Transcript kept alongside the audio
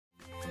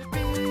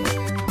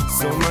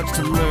so much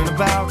to learn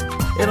about.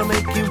 It'll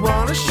make you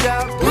wanna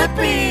shout,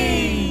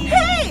 Blippi!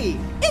 Hey!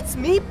 It's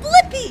me,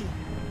 Blippi!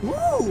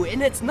 Ooh,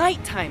 and it's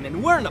nighttime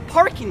and we're in a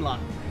parking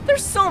lot.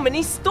 There's so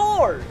many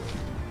stores.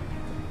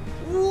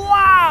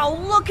 Wow,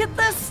 look at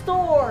this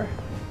store.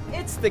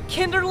 It's the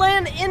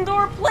Kinderland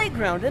Indoor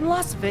Playground in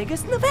Las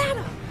Vegas,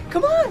 Nevada.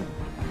 Come on.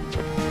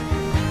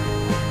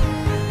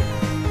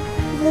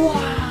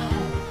 Wow,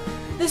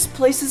 this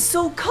place is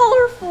so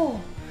colorful.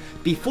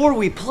 Before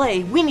we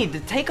play, we need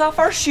to take off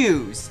our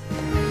shoes.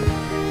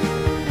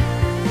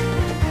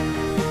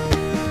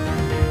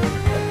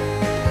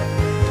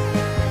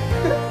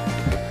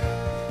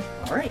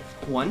 All right,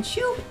 one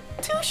shoe,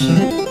 two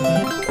shoes.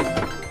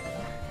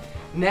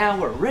 Now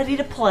we're ready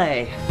to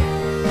play.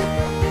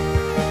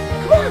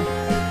 Come on.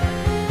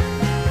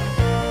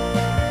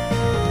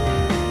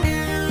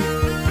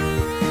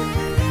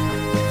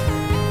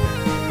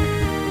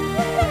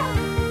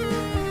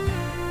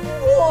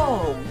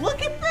 Whoa,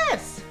 look at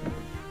this.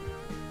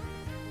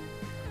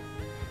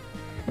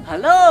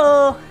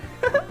 Hello.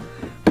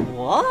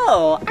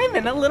 Whoa, I'm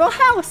in a little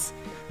house.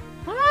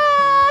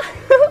 Ah.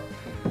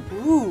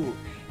 Ooh,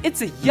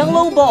 it's a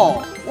yellow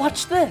ball.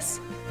 Watch this.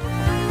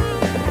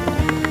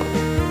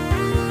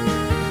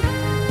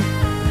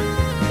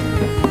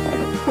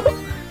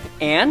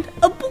 And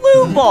a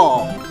blue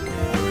ball.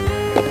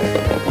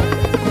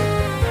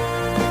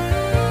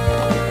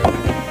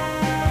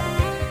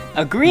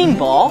 A green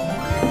ball.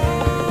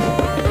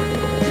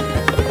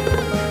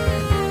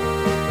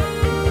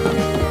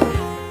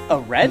 A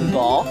red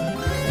ball.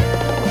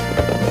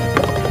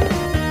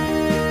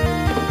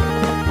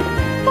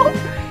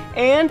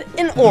 And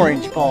an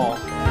orange ball.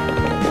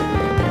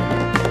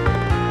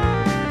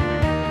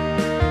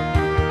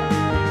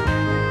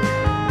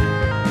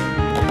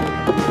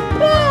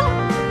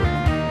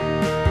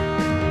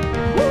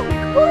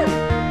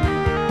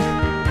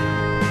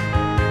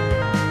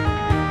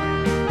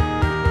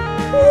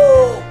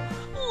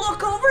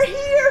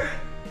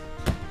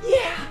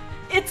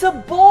 It's a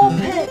ball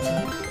pit!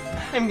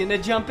 I'm gonna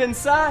jump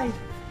inside.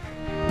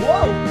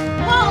 Whoa!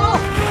 Whoa!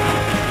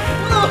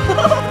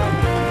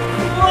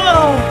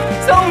 Whoa!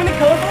 So many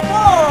colorful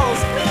balls!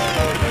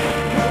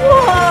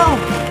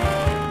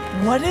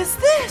 Whoa! What is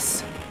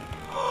this?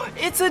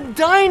 It's a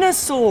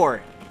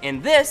dinosaur!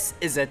 And this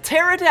is a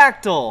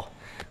pterodactyl.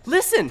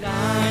 Listen!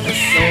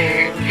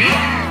 Dinosaur!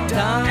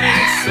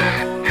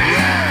 Dinosaur!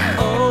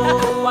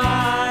 Oh,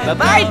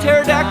 bye-bye,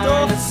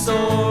 pterodactyl!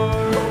 Dinosaur.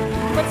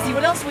 Let's see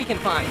what else we can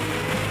find.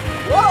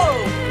 Whoa!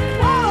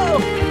 Whoa!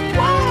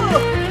 Whoa!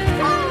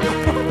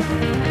 Whoa!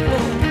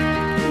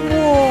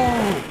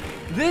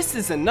 Whoa! This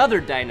is another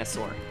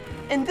dinosaur.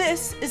 And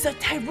this is a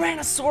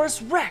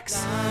Tyrannosaurus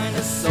Rex.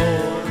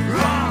 Dinosaur!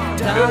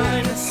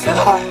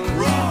 Dinosaur!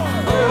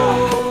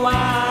 Oh, I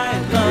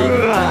love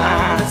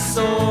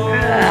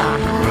dinosaurs!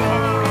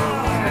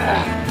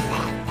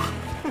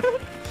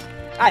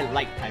 I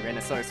like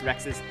Tyrannosaurus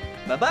Rexes.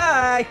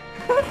 Bye-bye!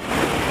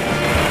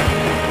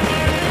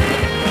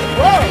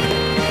 Whoa!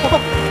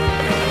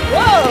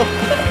 Whoa!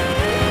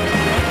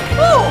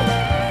 Oh,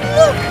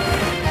 look!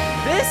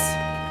 This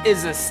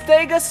is a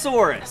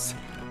Stegosaurus.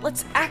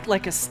 Let's act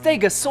like a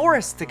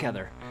Stegosaurus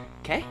together.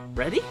 Okay,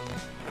 ready?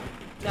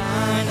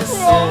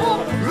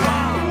 Dinosaur!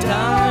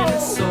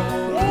 Dinosaur!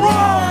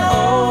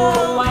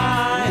 Oh,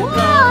 I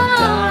love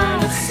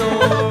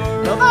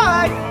dinosaurs!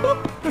 Bye-bye!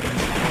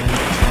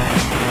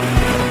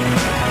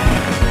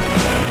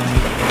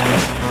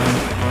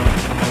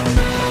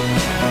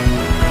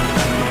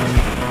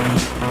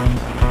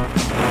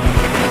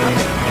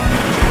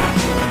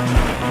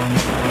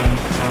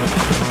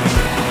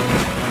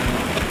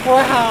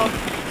 Wow,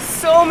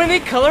 so many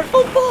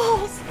colorful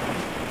balls.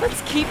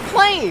 Let's keep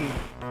playing.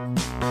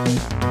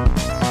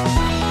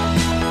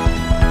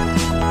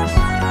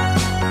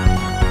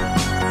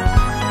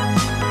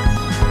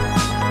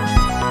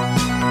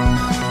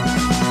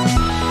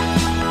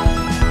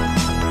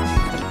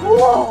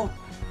 Whoa,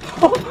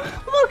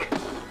 look,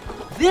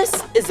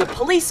 this is a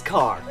police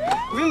car.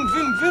 Vroom,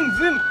 vroom, vroom,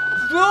 vroom.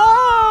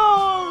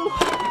 Whoa!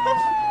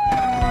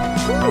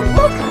 Ooh,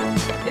 look,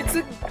 it's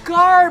a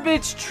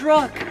garbage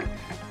truck.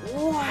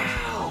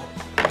 Wow!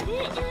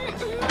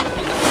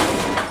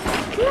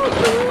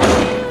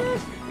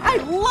 I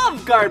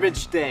love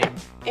garbage day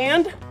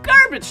and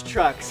garbage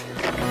trucks.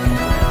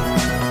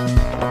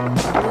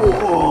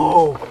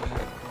 Whoa!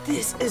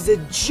 This is a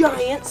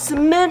giant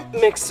cement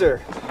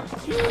mixer.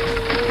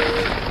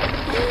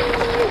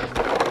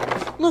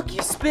 Look,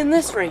 you spin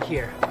this right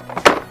here.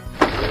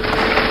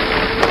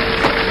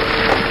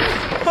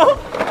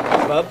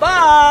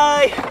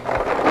 Bye-bye!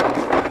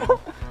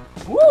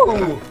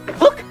 Woo!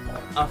 Look!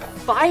 A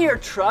fire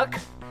truck.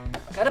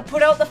 Gotta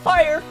put out the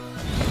fire.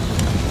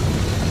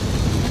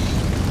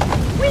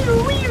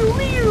 Wee-oo, wee-oo,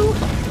 wee-oo.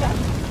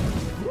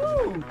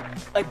 Woo!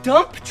 A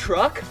dump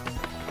truck.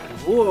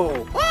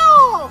 Whoa!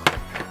 Whoa!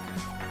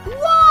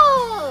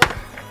 Whoa!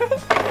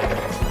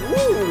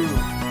 Woo!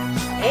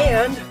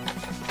 And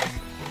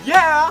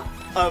yeah,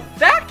 a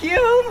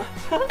vacuum.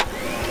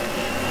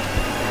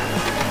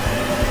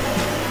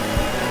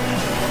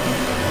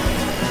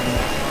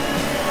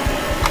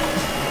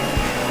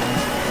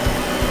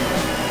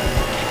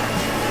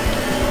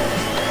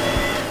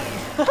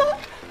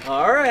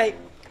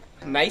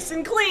 nice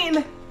and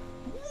clean.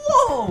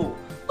 Whoa,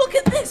 look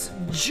at this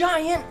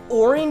giant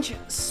orange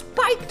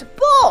spiked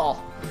ball.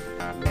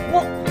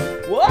 Whoa,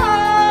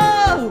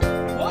 whoa,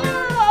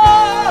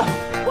 whoa,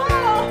 whoa.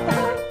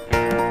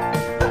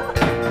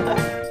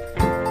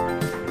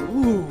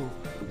 Ooh,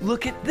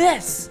 look at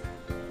this.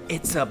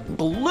 It's a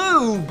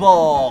blue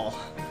ball.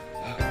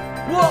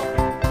 Whoa,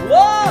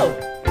 whoa,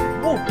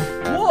 whoa,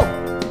 whoa.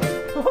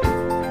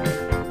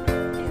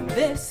 And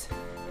this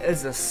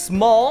is a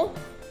small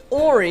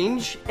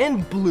orange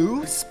and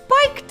blue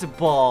spiked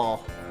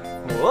ball.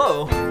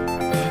 Whoa.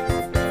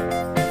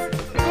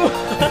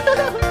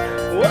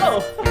 Whoa.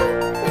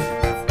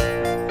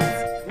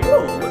 Whoa,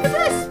 look at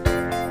this.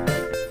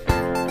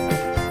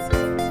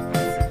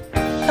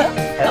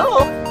 Hello.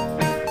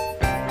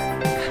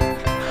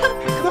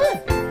 Come on.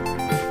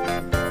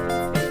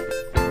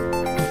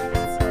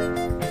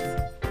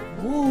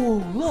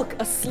 Ooh, look,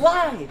 a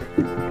slide.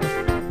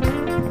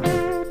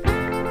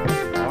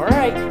 All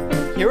right,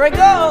 here I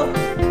go.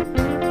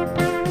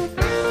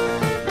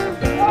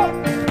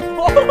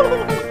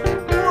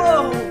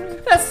 Whoa!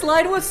 That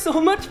slide was so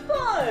much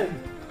fun!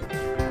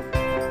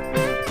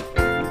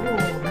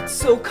 Whoa, it's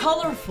so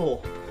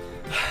colorful.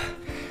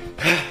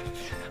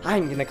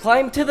 I'm gonna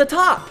climb to the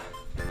top.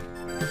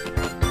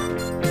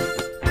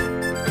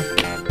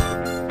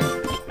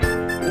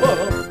 Whoa!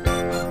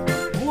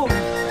 Whoa!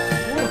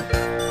 Whoa!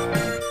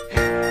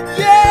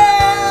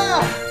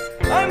 Yeah!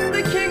 I'm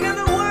the king of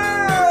the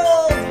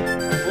world!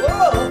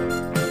 Whoa!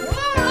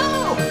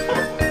 Whoa!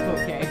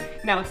 Okay,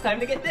 now it's time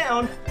to get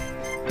down.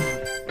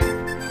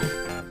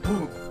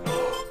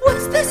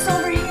 What's this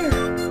over here?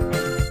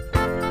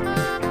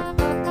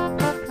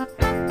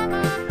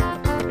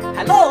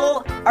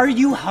 Hello, are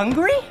you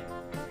hungry?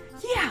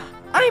 Yeah,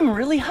 I'm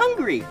really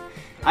hungry.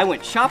 I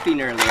went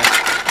shopping earlier.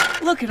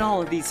 Look at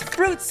all of these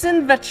fruits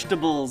and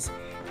vegetables.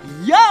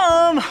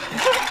 Yum!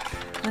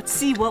 Let's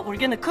see what we're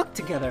gonna cook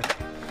together.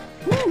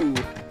 Ooh,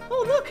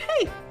 oh look,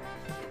 hey.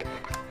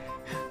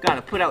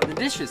 Gotta put out the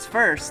dishes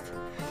first.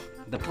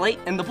 The plate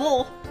and the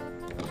bowl.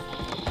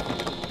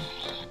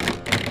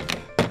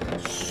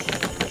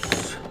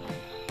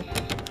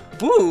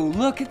 Ooh,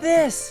 look at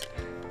this!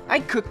 I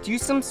cooked you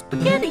some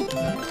spaghetti!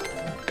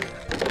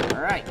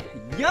 Alright,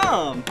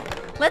 yum!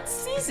 Let's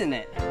season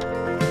it!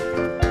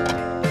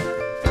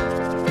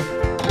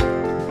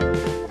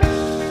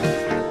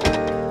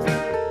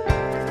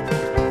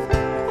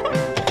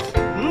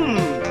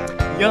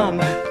 Mmm, yum!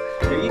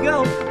 There you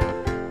go!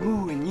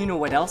 Ooh, and you know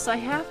what else I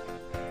have?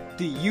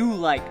 Do you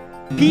like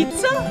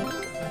pizza?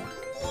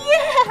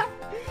 Yeah!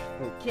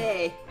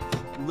 Okay,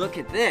 look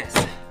at this!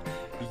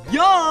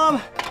 Yum!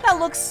 That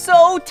looks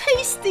so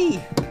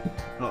tasty!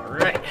 All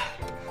right,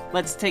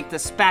 let's take the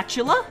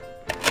spatula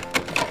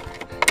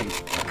and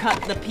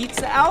cut the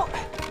pizza out.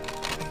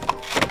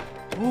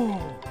 Ooh,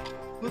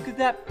 look at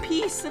that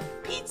piece of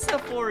pizza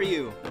for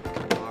you.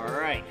 All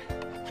right,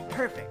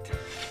 perfect.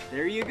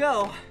 There you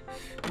go.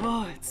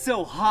 Oh, it's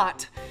so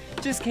hot.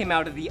 Just came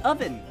out of the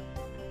oven.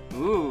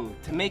 Ooh,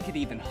 to make it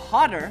even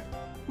hotter,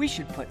 we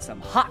should put some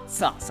hot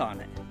sauce on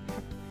it.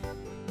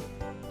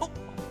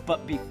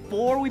 But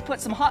before we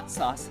put some hot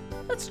sauce,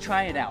 let's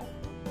try it out.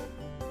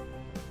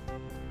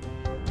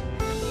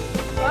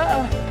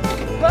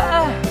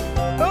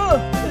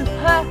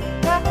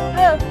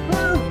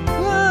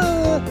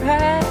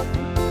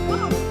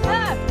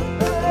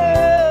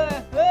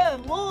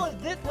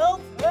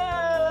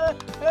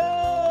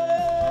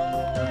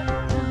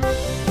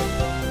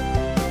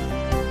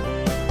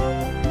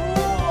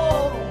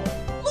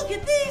 Look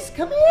at these,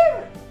 come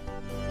here.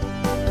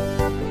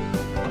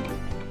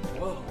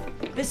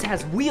 This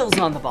has wheels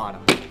on the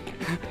bottom.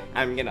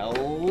 I'm gonna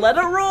let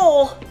it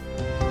roll.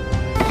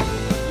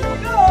 Here we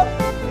go.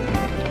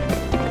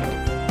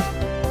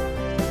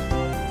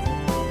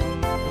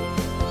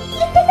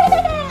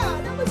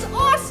 Yeah, that was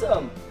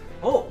awesome.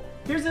 Oh,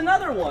 here's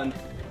another one.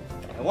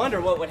 I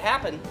wonder what would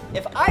happen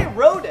if I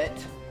rode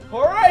it.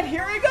 All right,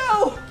 here we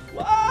go.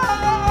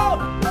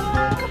 Wow!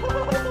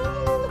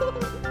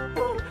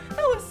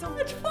 That was so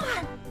much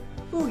fun.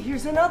 Oh,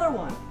 here's another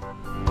one.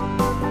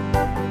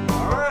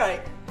 All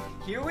right.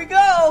 Here we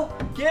go!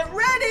 Get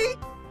ready!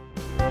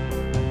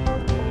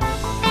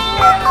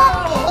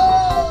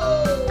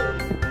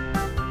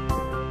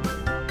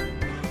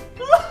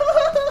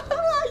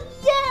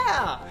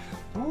 Yeah!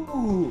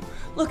 Ooh,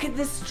 look at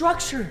this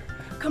structure.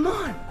 Come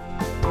on.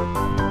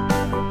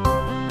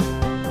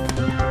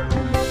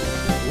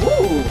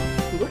 Ooh,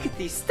 look at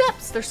these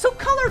steps. They're so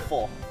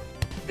colorful.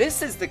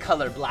 This is the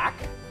color black.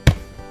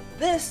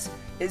 This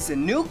is a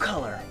new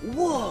color.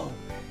 Whoa,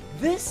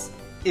 this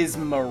is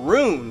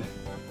maroon.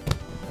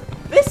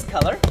 This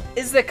color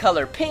is the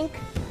color pink,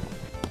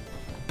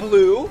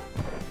 blue,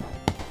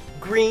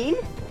 green,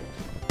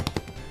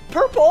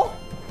 purple,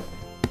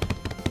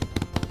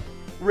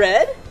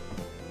 red,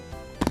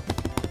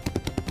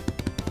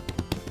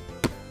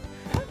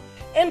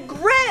 and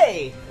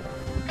gray.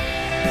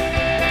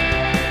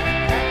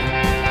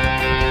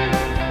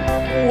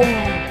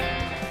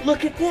 Whoa,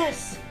 look at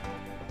this.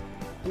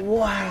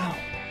 Wow,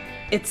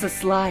 it's a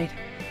slide.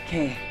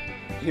 Okay,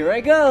 here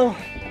I go.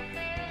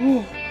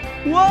 Whoa!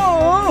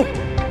 Whoa!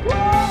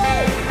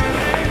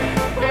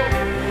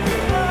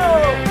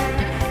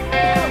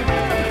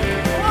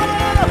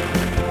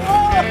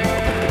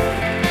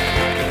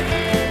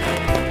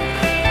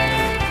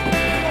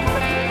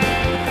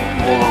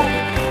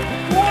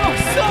 Whoa,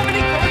 so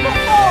many colorful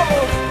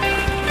balls!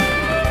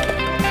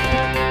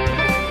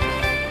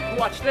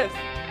 Watch this.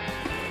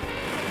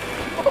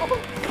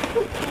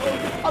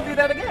 I'll do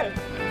that again.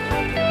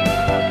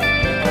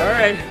 All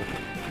right,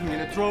 I'm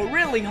gonna throw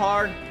really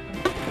hard.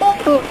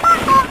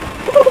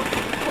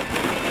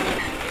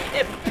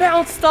 It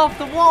bounced off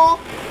the wall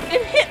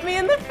and hit me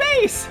in the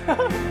face. Whoa!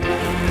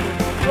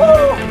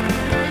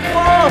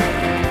 Whoa!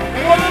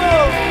 Whoa!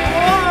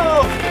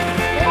 Whoa!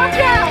 Watch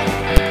out!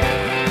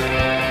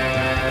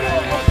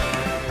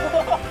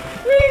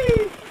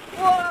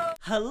 Whoa.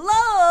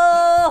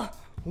 Hello!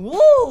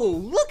 Whoa!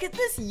 Look at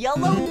this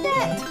yellow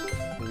net!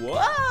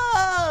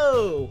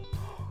 Whoa!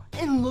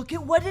 And look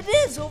at what it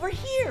is over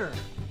here!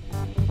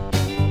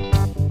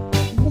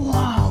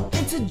 Wow!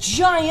 It's a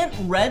giant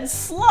red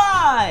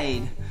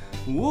slide!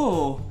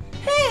 Whoa!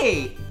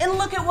 Hey! And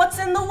look at what's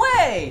in the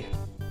way!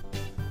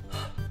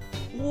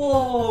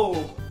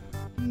 Whoa!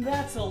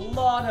 That's a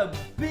lot of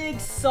big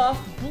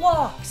soft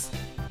blocks!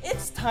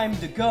 It's time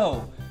to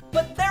go,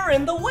 but they're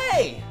in the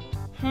way!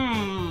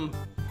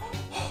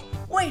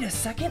 Wait a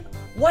second,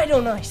 why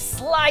don't I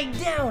slide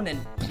down and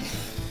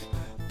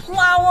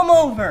plow them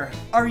over?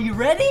 Are you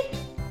ready?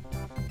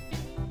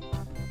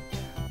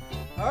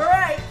 All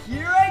right,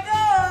 here I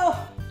go!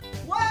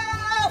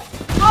 Wow!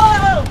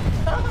 Whoa!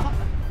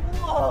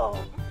 Whoa!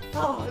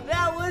 Oh,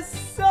 that was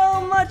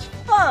so much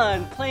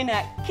fun playing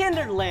at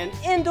Kinderland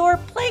Indoor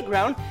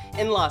Playground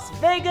in Las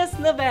Vegas,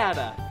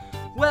 Nevada.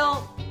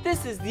 Well,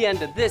 this is the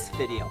end of this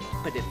video,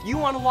 but if you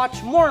want to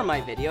watch more of my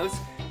videos,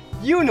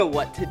 you know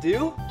what to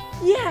do.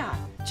 Yeah,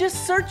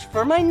 just search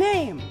for my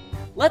name.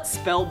 Let's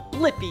spell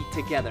Blippi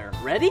together.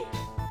 Ready?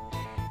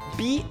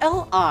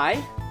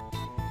 B-L-I-P-P-I.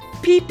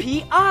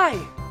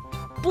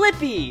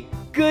 Blippi.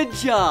 Good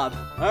job.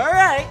 All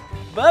right.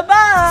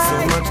 Bye-bye.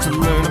 So much to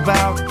learn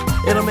about,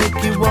 it'll make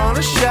you want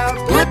to shout,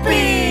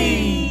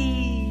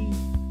 Blippi!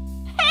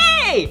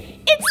 Hey,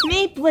 it's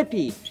me,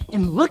 Blippi.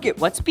 And look at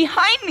what's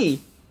behind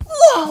me.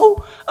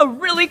 Whoa, a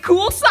really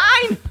cool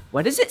sign.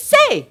 What does it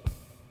say?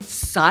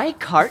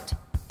 Cy-Kart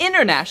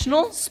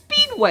International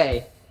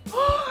Speedway.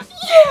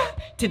 Yeah!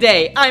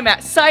 Today, I'm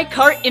at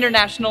Cy-Kart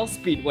International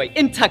Speedway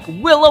in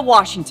Tukwila,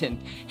 Washington.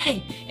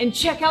 Hey, and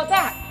check out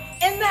that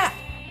and that.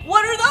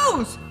 What are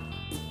those?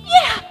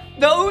 Yeah,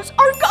 those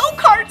are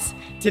go-karts.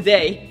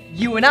 Today,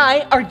 you and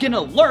I are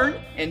gonna learn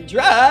and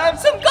drive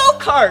some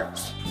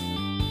go-karts.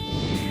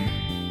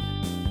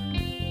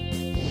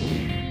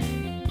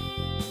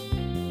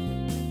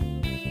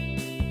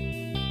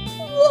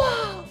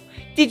 Whoa!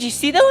 Did you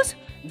see those?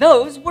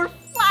 Those were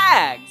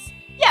flags.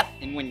 Yep,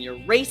 and when you're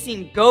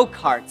racing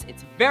go-karts,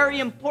 it's very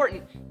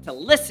important to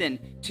listen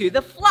to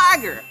the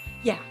flagger.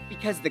 Yeah,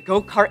 because the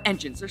go-kart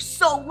engines are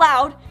so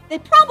loud, they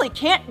probably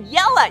can't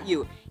yell at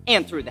you.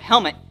 And through the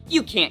helmet,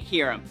 you can't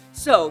hear them.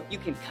 So you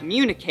can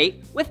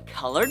communicate with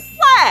colored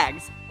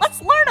flags.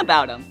 Let's learn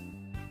about them.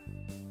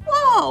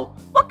 Whoa,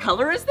 what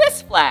color is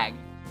this flag?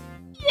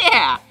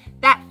 Yeah,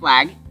 that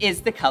flag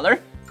is the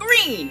color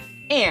green.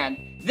 And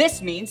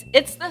this means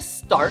it's the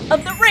start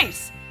of the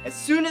race. As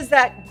soon as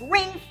that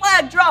green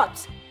flag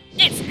drops,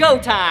 it's go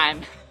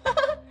time.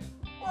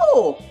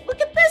 Whoa,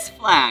 look at this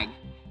flag.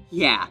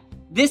 Yeah,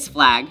 this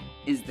flag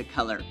is the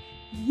color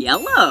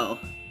yellow.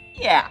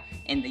 Yeah,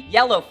 and the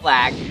yellow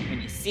flag,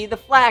 when you see the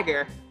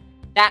flagger,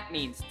 that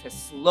means to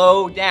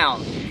slow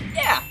down.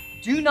 Yeah,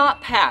 do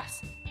not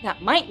pass.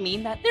 That might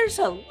mean that there's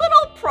a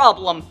little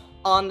problem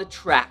on the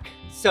track.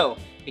 So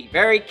be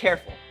very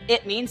careful.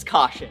 It means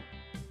caution.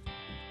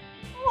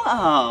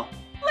 Whoa,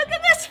 look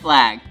at this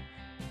flag.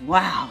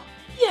 Wow,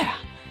 yeah,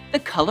 the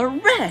color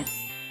red.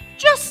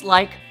 Just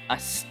like a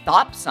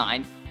stop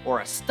sign or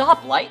a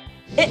stoplight,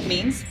 it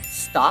means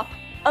stop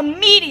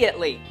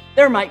immediately.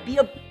 There might be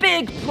a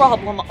big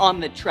problem on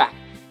the track.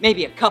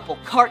 Maybe a couple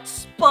carts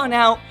spun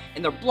out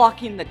and they're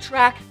blocking the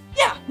track.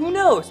 Yeah, who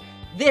knows?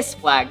 This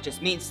flag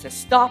just means to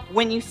stop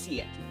when you see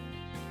it.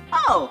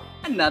 Oh,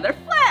 another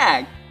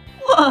flag.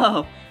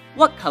 Whoa,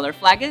 what color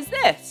flag is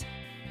this?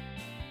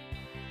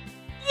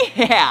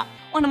 Yeah,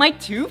 one of my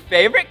two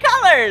favorite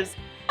colors.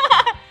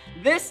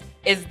 This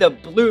is the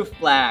blue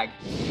flag.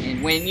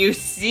 And when you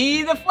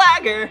see the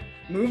flagger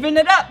moving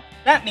it up,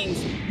 that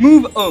means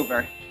move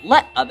over,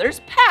 let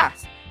others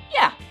pass.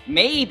 Yeah,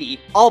 maybe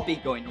I'll be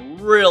going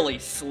really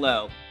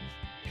slow.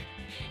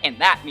 And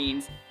that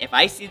means if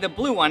I see the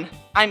blue one,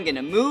 I'm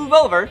gonna move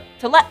over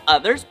to let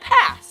others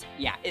pass.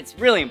 Yeah, it's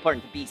really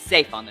important to be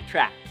safe on the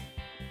track.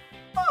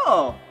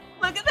 Oh,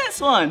 look at this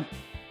one.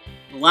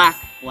 Black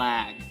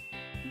flag.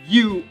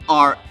 You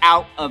are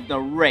out of the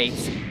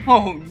race.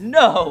 Oh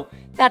no,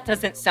 that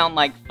doesn't sound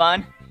like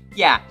fun.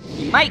 Yeah,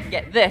 you might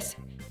get this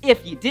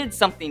if you did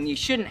something you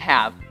shouldn't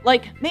have,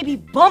 like maybe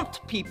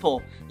bumped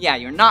people. Yeah,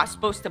 you're not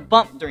supposed to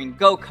bump during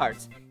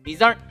go-karts.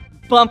 These aren't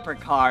bumper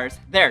cars,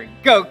 they're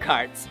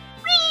go-karts.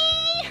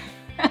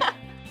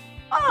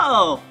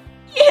 Oh,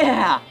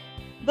 yeah,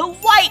 the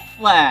white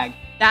flag.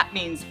 That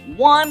means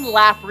 1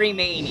 lap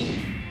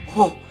remaining.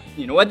 Oh,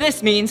 you know what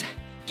this means?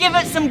 Give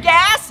it some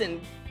gas and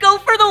go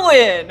for the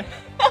win.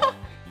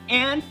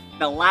 And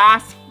the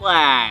last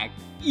flag.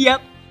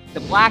 Yep, the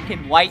black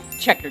and white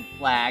checkered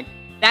flag.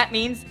 That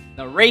means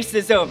the race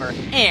is over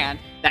and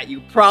that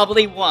you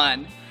probably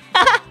won.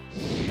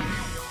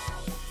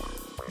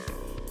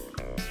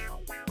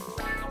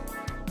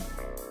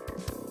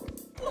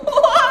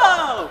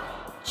 Whoa!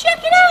 Check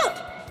it out!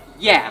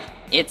 Yeah,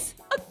 it's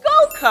a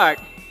go-kart.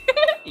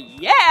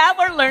 Yeah,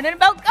 we're learning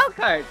about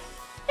go-karts.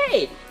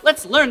 Hey,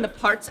 let's learn the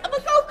parts of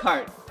a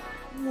go-kart.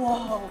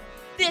 Whoa,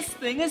 this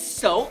thing is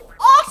so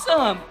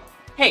awesome.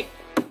 Hey,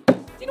 do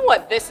you know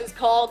what this is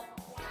called?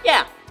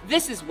 Yeah,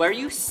 this is where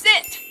you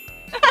sit.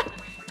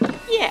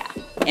 Yeah,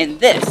 and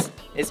this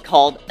is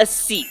called a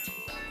seat.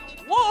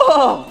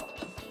 Whoa,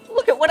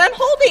 look at what I'm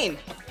holding.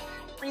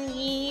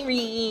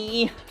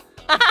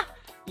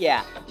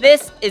 Yeah,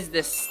 this is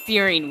the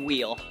steering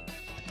wheel.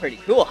 Pretty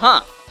cool,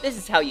 huh? This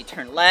is how you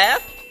turn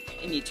left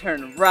and you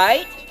turn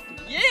right.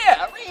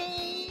 Yeah,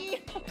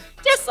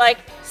 just like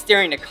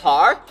steering a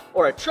car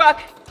or a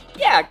truck.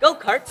 Yeah,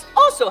 go-karts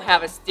also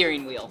have a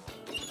steering wheel.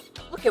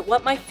 Look at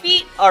what my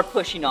feet are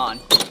pushing on.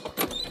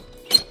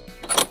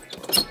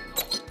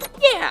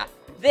 Yeah,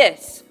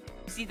 this.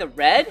 See the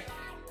red?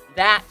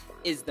 That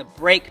is the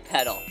brake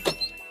pedal.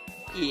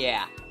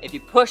 Yeah, if you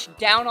push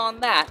down on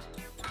that,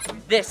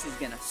 this is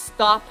gonna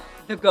stop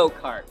the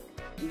go-kart.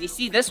 And you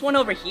see this one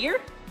over here?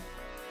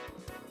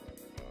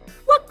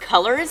 What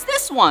color is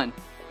this one?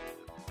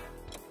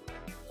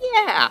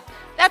 Yeah,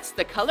 that's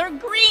the color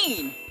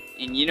green.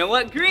 And you know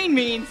what green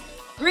means?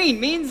 Green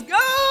means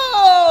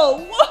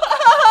go!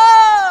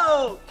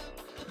 Whoa!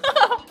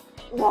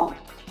 Whoa,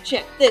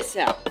 check this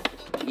out.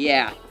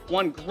 Yeah,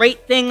 one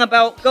great thing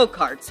about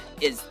go-karts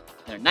is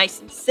they're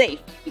nice and safe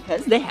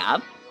because they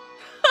have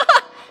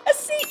a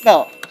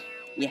seatbelt.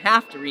 You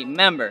have to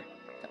remember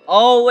to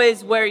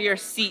always wear your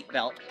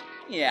seatbelt.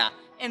 Yeah,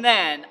 and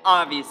then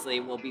obviously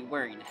we'll be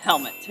wearing a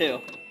helmet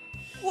too.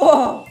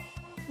 Whoa,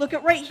 look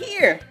at right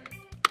here.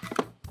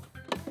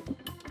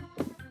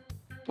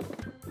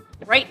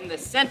 Right in the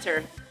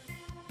center,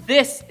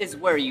 this is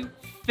where you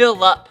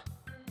fill up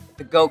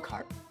the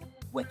go-kart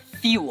with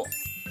fuel.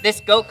 This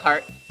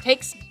go-kart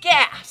takes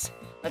gas.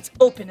 Let's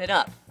open it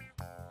up.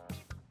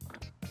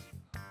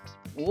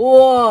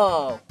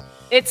 Whoa,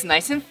 it's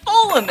nice and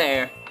full in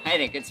there. I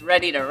think it's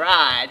ready to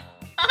ride.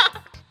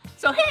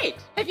 So hey,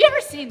 have you ever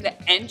seen the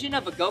engine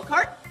of a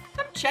go-kart?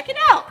 Come check it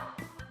out.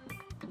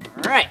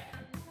 All right.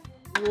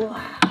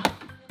 Wow,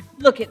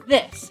 look at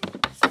this.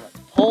 So let's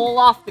pull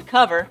off the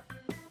cover.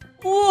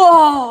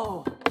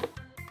 Whoa,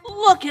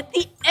 look at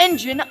the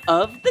engine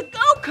of the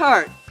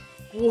go-kart.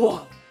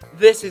 Whoa,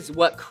 this is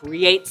what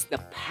creates the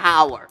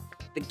power.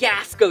 The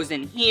gas goes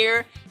in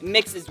here, it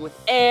mixes with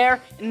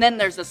air, and then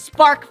there's a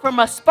spark from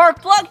a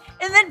spark plug,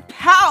 and then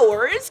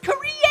power is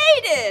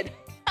created.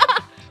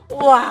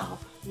 Wow,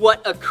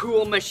 what a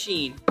cool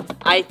machine.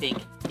 I think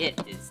it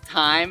is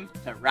time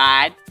to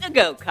ride a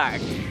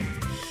go-kart.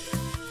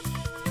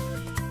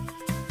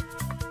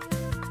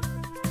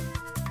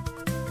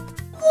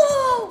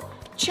 Whoa,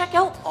 check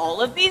out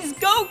all of these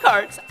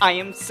go-karts. I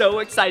am so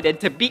excited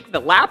to beat the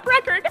lap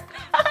record.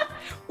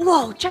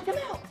 Whoa, check them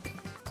out.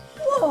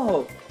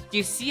 Whoa, do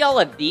you see all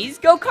of these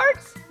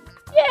go-karts?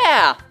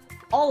 Yeah,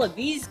 all of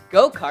these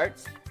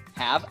go-karts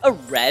have a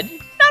red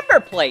number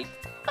plate.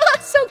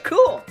 So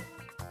cool.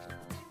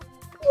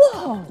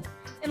 Whoa,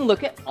 and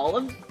look at all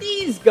of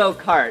these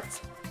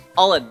go-karts.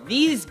 All of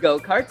these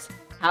go-karts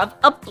have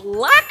a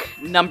black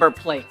number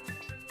plate.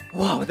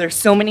 Whoa, there's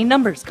so many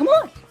numbers. Come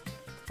on.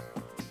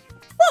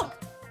 Whoa,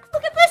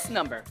 look at this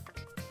number.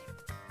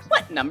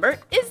 What number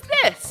is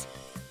this?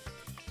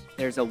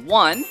 There's a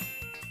 1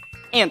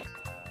 and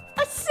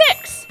a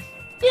 6.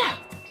 Yeah,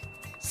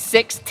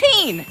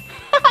 16.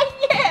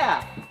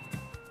 Yeah.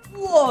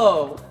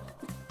 Whoa.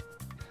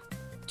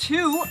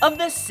 2 of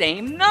the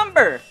same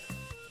number.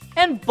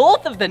 And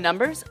both of the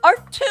numbers are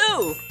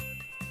 2.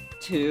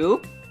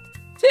 2,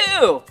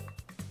 2.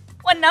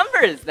 What number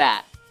is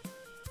that?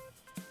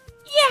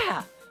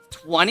 Yeah,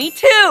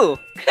 22.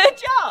 Good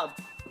job.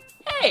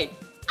 Hey,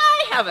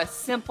 I have a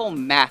simple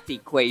math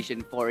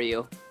equation for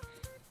you.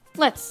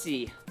 Let's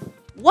see.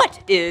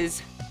 What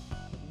is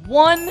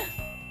 1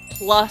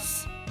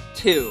 plus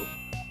 2?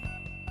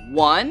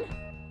 1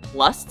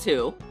 plus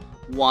 2.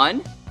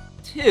 1,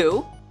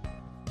 2.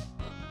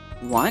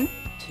 1,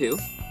 2,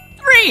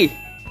 3.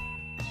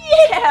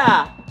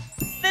 Yeah,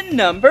 the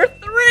number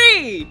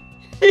 3.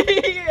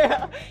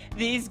 Yeah,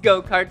 these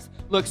go-karts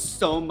look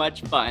so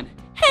much fun.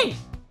 Hey,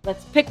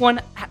 let's pick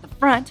one at the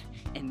front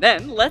and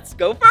then let's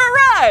go for a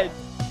ride.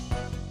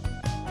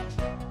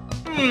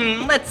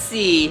 Let's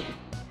see.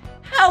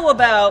 How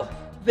about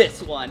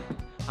this one?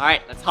 All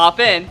right, let's hop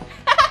in.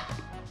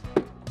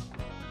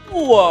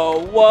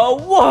 Whoa, whoa,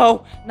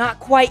 whoa, not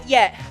quite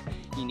yet.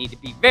 You need to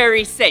be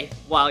very safe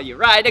while you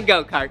ride a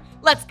go-kart.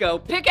 Let's go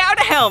pick out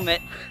a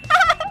helmet.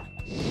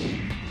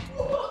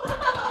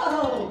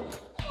 Whoa,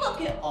 look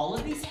look at all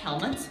of these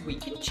helmets we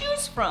can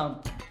choose from.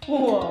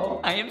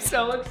 Whoa, I am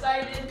so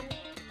excited.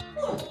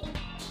 Whoa.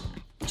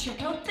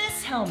 Check out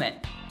this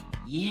helmet.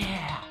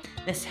 Yeah,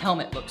 this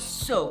helmet looks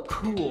so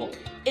cool.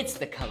 It's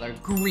the color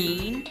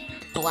green,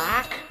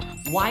 black,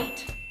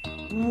 white,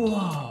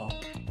 whoa,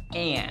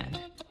 and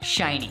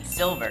shiny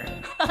silver.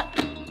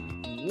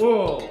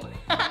 Whoa.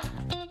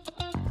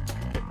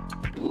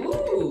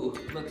 Ooh,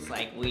 looks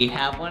like we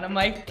have one of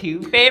my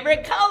 2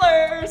 favorite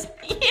colors.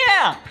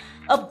 Yeah,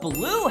 a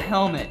blue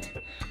helmet.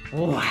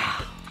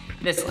 Wow,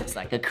 this looks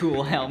like a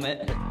cool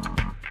helmet.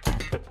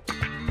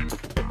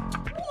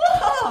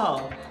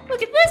 Whoa,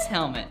 look at this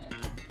helmet.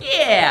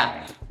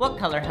 Yeah, what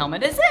color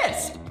helmet is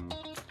this?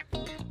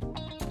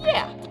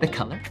 Yeah, the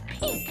color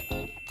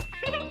pink.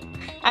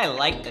 I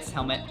like this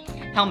helmet.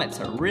 Helmets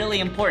are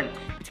really important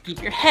to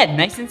keep your head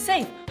nice and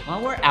safe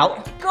while we're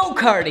out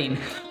go-karting.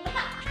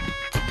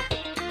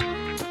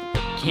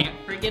 Can't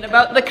forget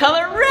about the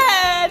color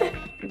red.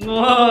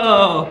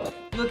 Whoa,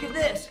 look at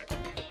this.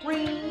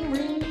 Ring,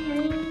 ring, ring.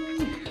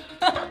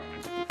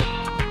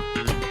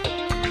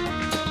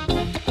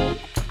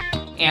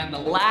 And the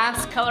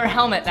last color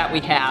helmet that we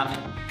have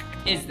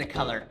is the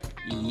color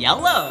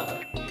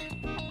yellow.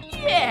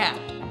 Yeah,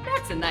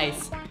 that's a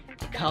nice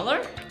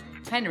color.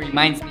 Kind of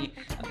reminds me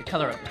of the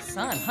color of the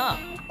sun, huh?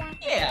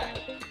 Yeah.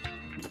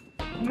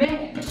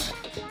 Man,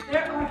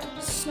 there are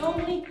so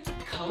many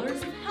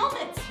colors of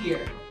helmets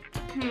here.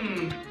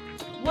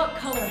 What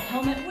color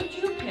helmet would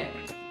you pick?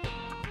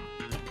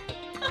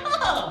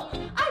 Oh,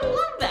 I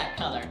love that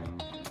color.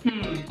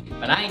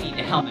 But I need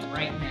a helmet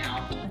right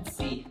now. Let's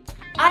see.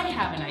 I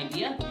have an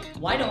idea.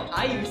 Why don't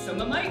I use some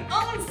of my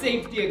own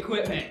safety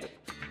equipment?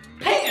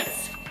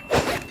 Pants!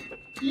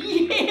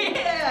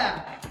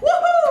 Yeah!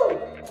 Woohoo!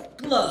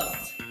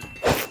 Gloves.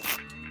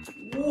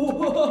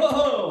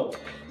 Whoa!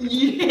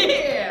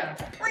 Yeah!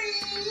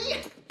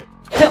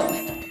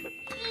 Helmet.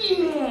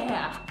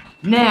 Yeah!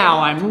 Now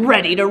I'm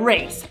ready to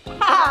race.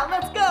 Ha!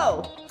 Let's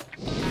go!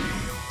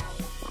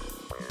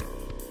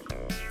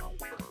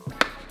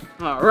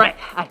 All right,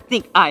 I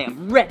think I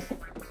am ready.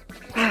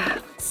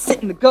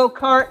 Sit in the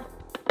go-kart.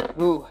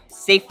 Ooh,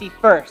 safety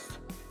first.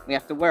 We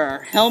have to wear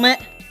our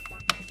helmet,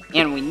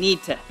 and we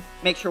need to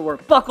make sure we're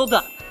buckled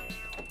up.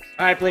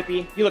 All right,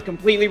 Blippi, you look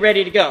completely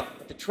ready to go.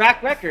 The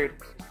track record,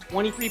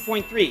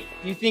 23.3.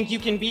 You think you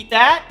can beat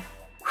that?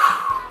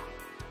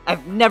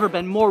 I've never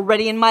been more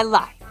ready in my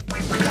life.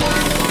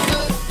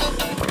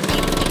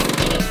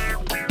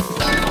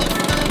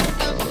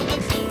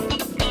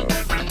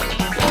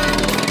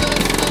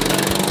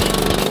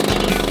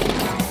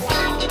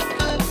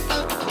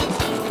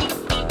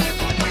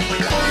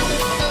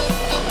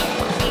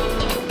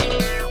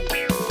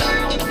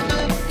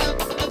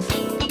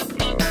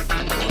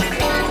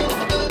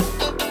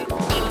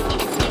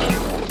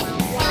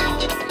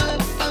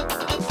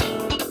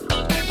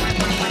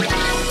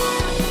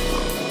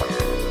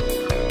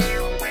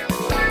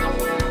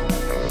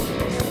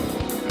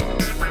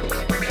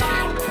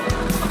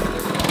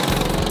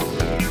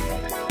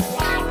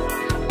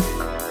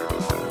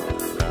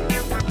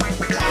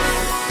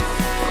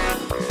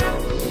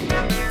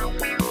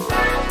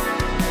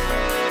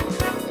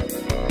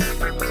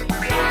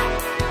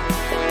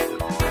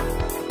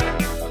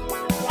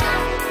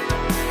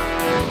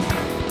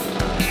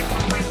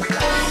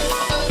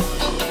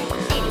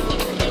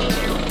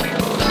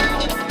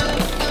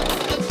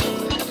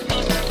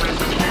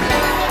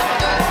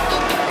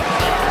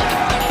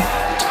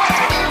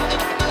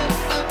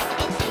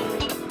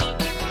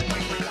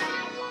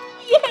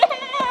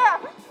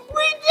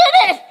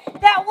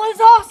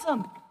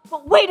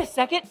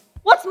 Second,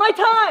 what's my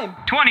time?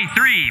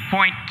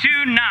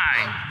 23.29.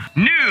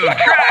 New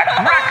track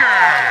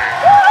record.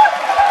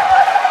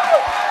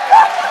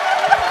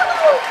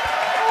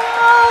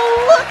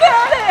 Oh, look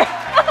at it!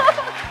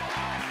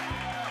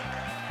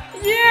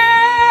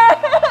 Yeah!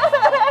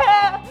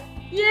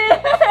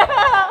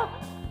 Yeah!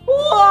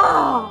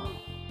 Wow!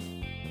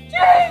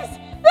 Jeez,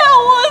 that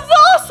was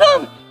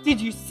awesome! Did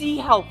you see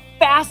how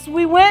fast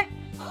we went?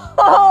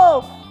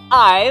 Oh,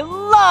 I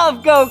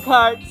love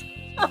go-karts!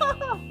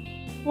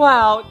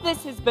 Wow,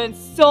 this has been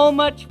so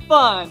much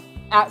fun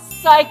at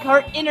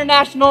Sci-Kart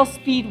International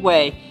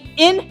Speedway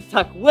in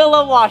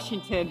Tukwila,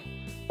 Washington.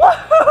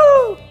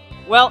 Woohoo!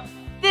 Well,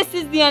 this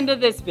is the end of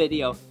this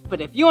video,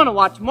 but if you want to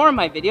watch more of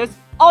my videos,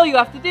 all you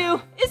have to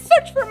do is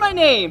search for my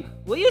name.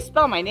 Will you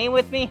spell my name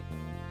with me?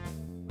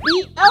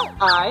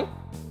 B-L-I-P-P-I.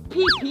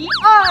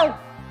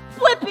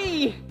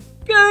 Blippi!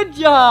 Good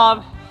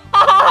job!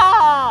 Ha ha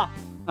ha!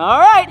 All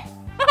right,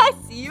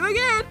 see you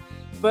again.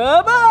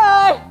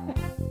 Bye-bye!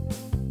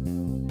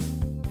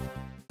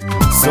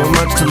 So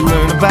much to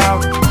learn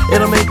about,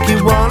 it'll make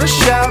you wanna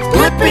shout,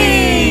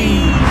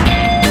 Blippi!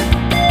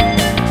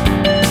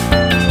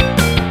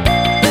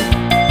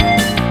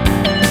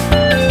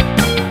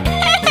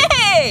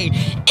 Hey!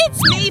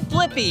 It's me,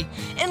 Blippi,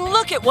 and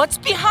look at what's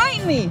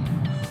behind me.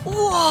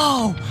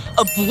 Whoa!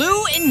 A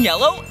blue and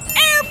yellow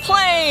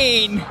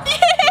airplane!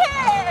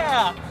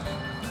 Yeah!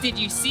 Did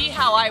you see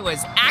how I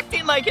was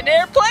acting like an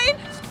airplane?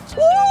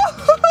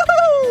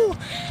 Woo-hoo-hoo!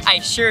 I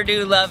sure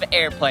do love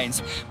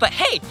airplanes. But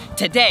hey,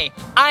 today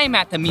I'm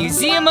at the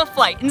Museum of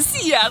Flight in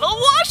Seattle,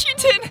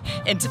 Washington.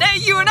 And today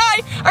you and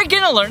I are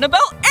gonna learn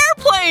about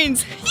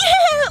airplanes.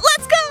 Yeah,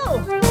 let's go!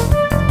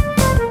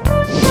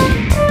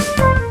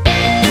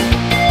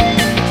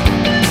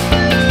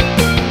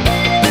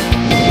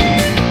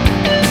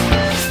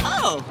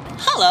 Oh,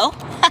 hello.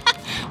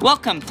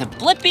 Welcome to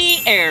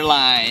Blippi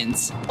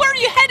Airlines. Where are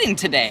you heading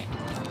today?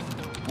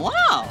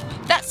 Wow,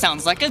 that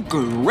sounds like a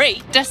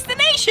great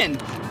destination.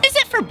 Is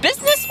it for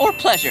business or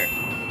pleasure?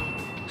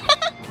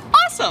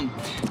 Awesome.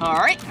 All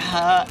right,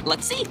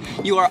 let's see.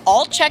 You are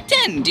all checked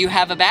in. Do you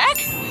have a bag?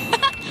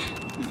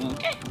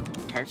 Okay,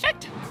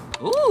 perfect.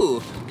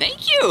 Ooh,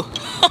 thank you.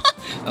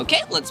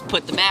 Okay, let's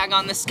put the bag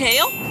on the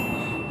scale.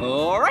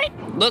 All right,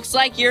 looks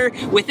like you're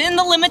within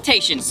the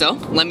limitation, so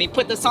let me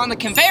put this on the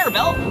conveyor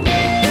belt.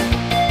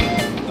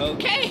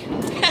 Okay,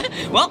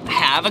 well,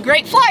 have a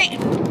great flight.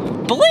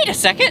 But wait a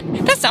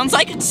second, that sounds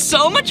like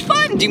so much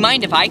fun. Do you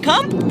mind if I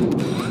come?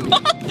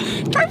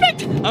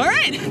 Perfect, all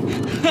right.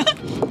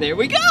 There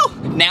we go.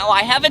 Now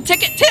I have a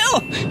ticket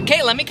too.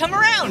 Okay, let me come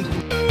around.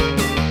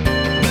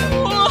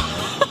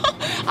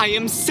 I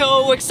am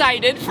so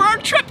excited for our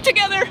trip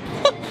together.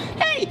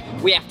 Hey,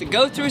 we have to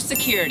go through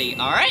security,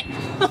 all right?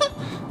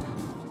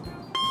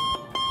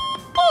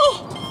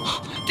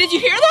 Oh, did you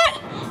hear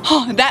that?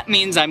 Oh, that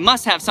means I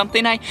must have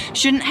something I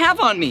shouldn't have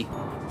on me.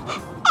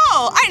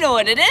 Oh, I know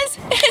what it is.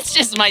 It's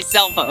just my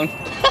cell phone.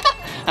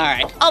 All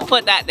right, I'll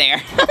put that there.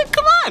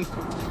 Come on.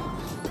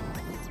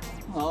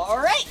 All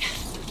right,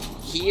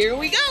 here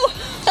we go.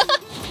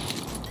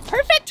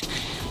 Perfect,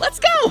 let's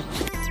go.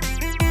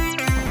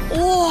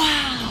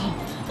 Wow,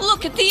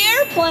 look at the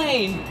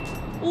airplane.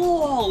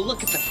 Whoa,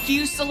 look at the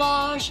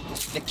fuselage,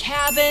 the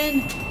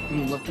cabin,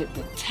 and look at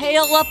the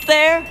tail up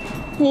there.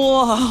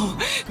 Whoa,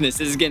 this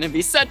is gonna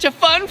be such a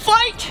fun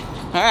flight.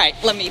 All right,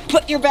 let me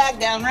put your bag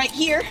down right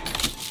here.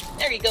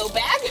 There you go,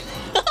 bag.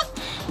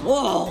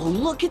 Whoa,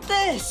 look at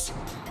this.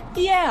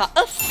 Yeah,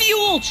 a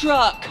fuel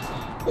truck.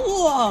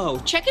 Whoa,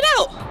 check it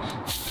out.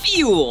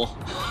 Fuel.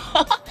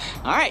 All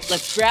right,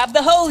 let's grab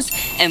the hose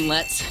and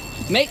let's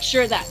make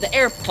sure that the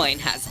airplane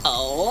has a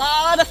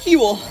lot of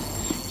fuel.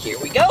 Here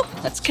we go,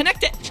 let's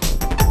connect it.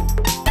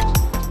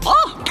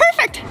 Oh,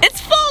 perfect, it's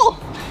full.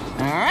 All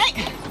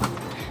right,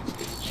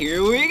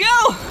 here we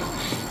go.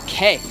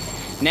 Okay,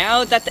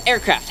 now that the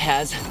aircraft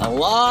has a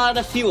lot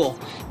of fuel,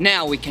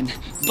 now we can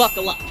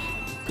buckle up.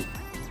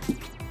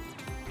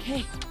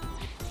 Okay,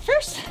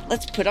 first,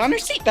 let's put on our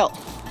seatbelt.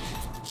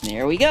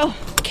 There we go.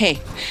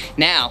 Okay,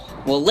 now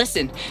we'll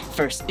listen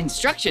for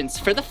instructions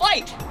for the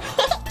flight.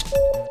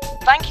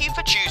 Thank you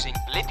for choosing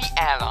Blippi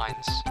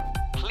Airlines.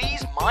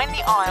 Please mind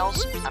the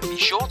aisles and be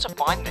sure to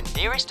find the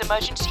nearest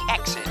emergency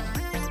exit.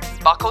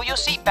 Buckle your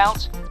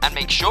seatbelt and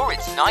make sure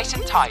it's nice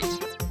and tight.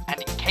 And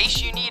in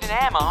case you need an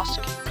air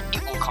mask,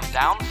 it will come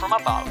down from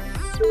above.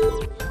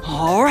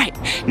 All right,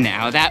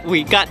 now that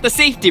we got the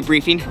safety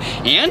briefing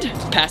and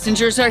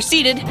passengers are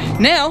seated,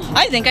 now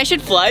I think I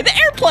should fly the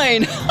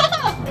airplane.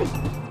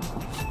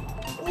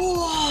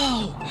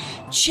 Whoa,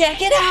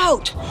 check it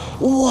out.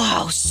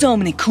 Wow, so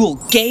many cool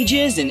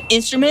gauges and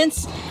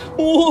instruments.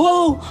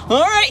 Whoa, all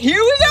right,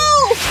 here we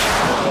go.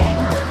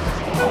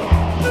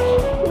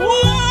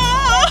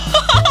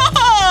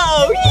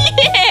 Whoa,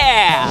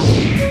 yeah.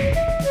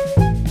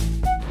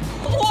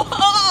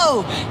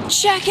 Whoa,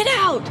 check it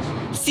out.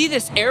 See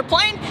this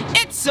airplane?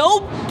 It's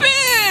so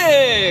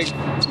big!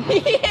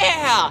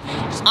 Yeah!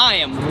 I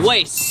am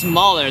way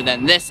smaller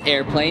than this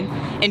airplane.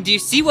 And do you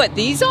see what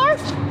these are?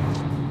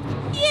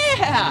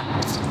 Yeah!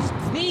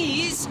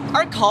 These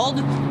are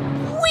called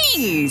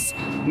wings.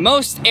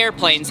 Most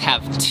airplanes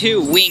have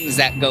 2 wings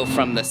that go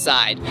from the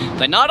side,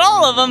 but not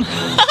all of them.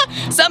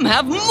 Some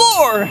have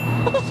more.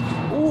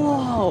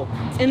 Whoa,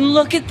 and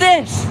look at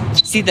this.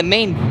 See, the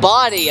main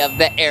body of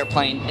the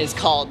airplane is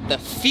called the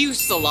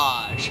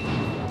fuselage.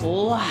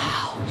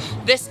 Wow,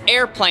 this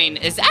airplane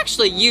is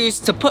actually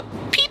used to put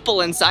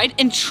people inside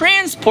and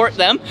transport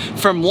them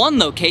from one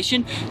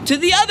location to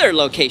the other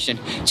location.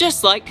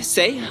 Just like,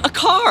 say, a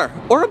car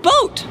or a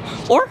boat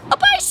or a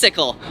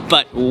bicycle,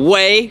 but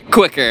way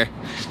quicker.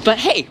 But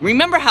hey,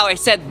 remember how I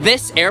said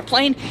this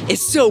airplane is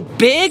so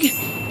big?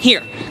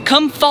 Here,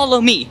 come follow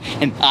me,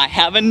 and I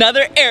have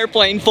another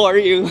airplane for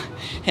you.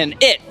 And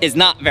it is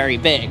not very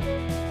big.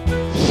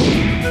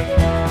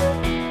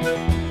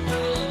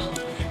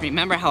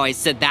 Remember how I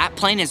said that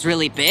plane is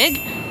really big?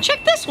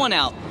 Check this one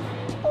out.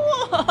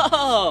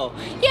 Whoa,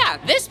 yeah,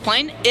 this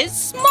plane is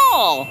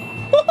small.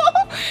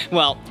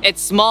 Well,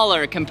 it's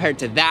smaller compared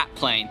to that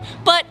plane,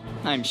 but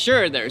I'm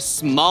sure there's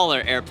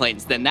smaller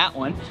airplanes than that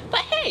one.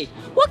 But hey,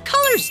 what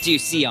colors do you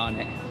see on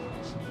it?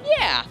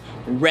 Yeah,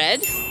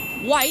 red,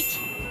 white,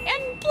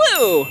 and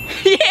blue.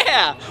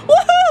 Yeah,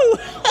 woohoo!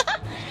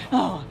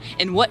 Oh,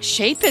 and what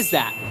shape is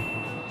that?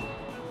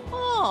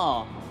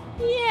 Oh,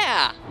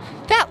 yeah,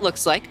 that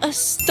looks like a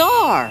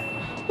star.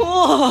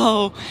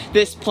 Whoa,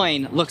 this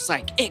plane looks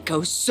like it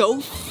goes so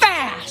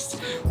fast.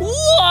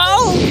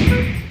 Whoa!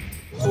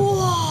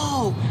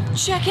 Whoa,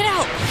 check it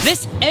out.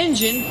 This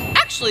engine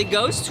actually actually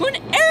goes to an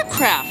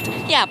aircraft.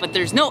 Yeah, but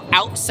there's no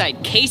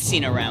outside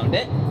casing around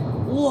it.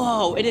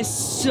 Whoa, it is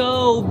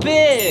so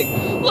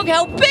big. Look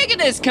how big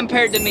it is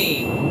compared to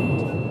me.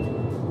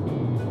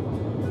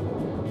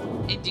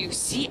 And do you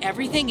see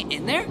everything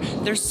in there?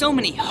 There's so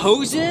many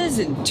hoses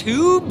and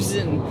tubes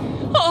and,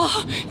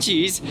 oh,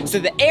 geez. So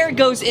the air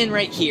goes in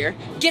right here,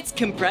 gets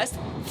compressed,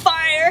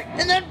 fire,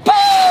 and then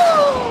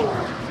boom!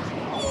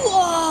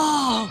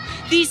 Whoa!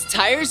 These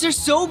tires are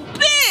so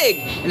big!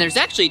 And there's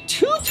actually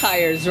 2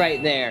 tires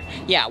right there.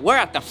 Yeah, we're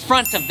at the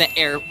front of the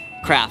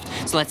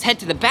aircraft. So let's head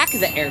to the back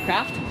of the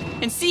aircraft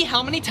and see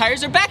how many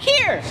tires are back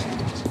here.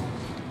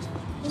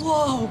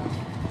 Whoa!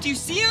 Do you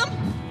see them?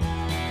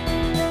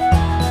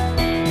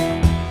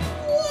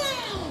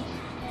 Wow!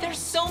 There's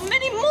so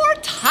many more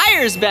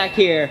tires back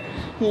here.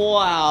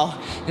 Wow,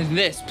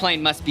 this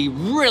plane must be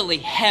really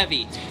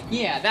heavy.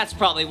 Yeah, that's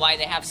probably why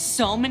they have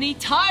so many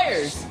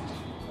tires.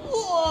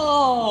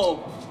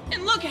 Whoa!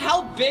 And look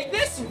how big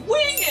this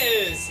wing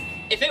is!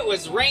 If it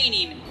was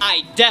raining,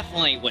 I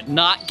definitely would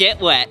not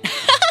get wet.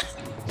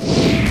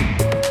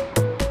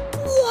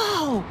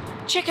 Whoa!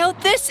 Check out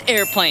this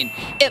airplane.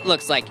 It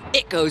looks like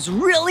it goes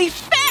really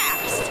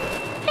fast.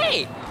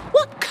 Hey,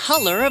 what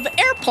color of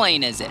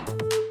airplane is it?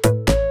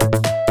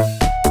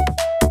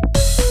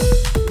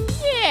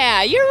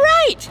 Yeah, you're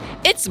right.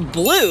 It's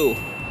blue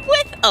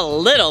with a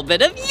little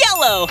bit of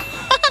yellow.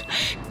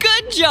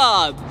 Good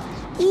job.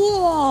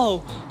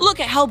 Whoa, look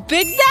at how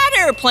big that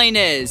airplane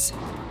is.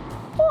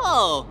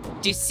 Whoa,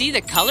 do you see the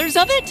colors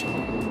of it?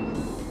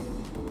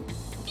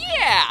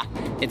 Yeah,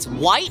 it's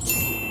white,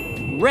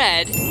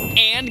 red,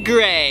 and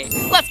gray.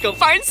 Let's go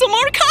find some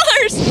more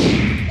colors.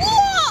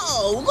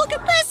 Whoa, look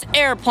at this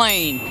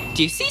airplane.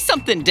 Do you see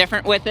something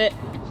different with it?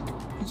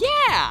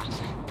 Yeah,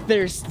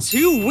 there's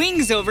 2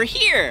 wings over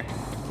here.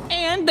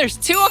 And there's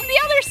 2 on the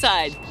other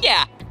side.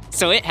 Yeah,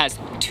 so it has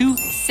 2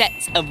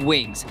 sets of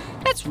wings.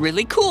 That's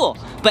really cool.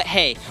 But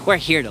hey, we're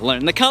here to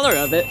learn the color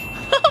of it.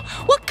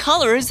 What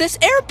color is this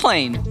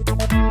airplane?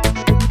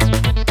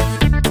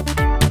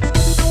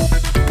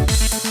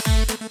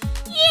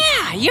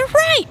 Yeah, you're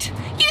right.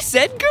 You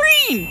said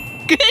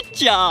green. Good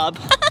job.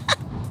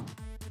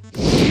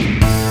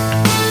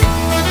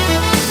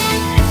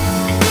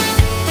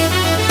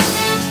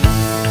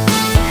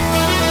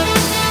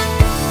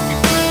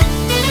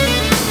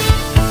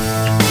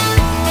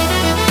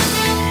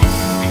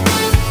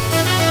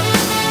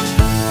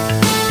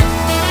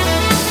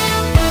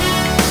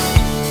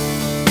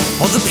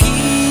 All the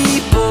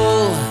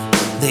people,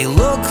 they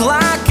look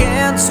like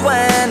ants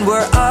when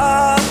we're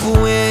up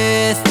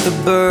with the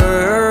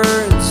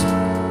birds.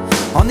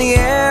 On the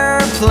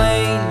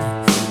airplane,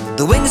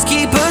 the wings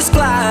keep us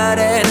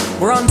gliding.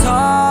 We're on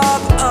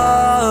top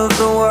of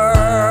the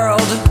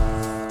world.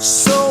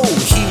 So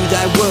hear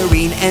that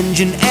whirring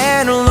engine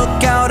and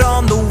look out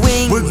on the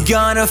wing. We're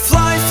gonna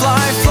fly,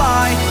 fly,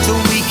 fly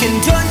till we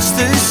can touch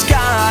the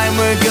sky.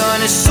 We're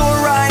gonna soar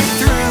right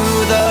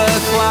through the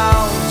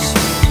clouds.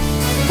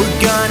 We're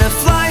gonna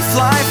fly,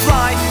 fly,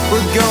 fly.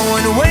 We're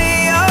going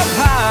way up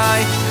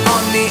high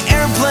on the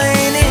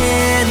airplane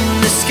in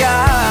the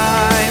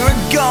sky. We're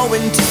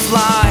going to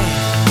fly.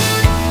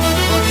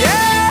 Oh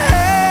yeah,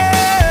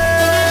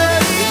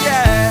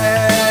 yeah.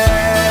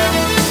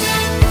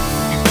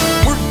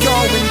 We're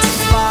going to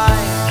fly.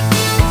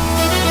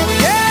 Oh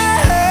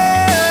yeah,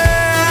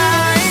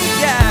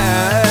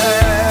 yeah.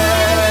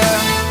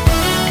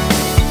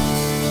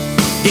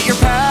 Get your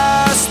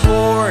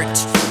passport,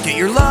 get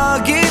your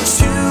luggage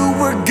too.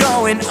 We're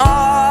going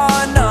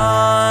on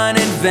an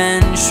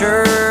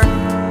adventure.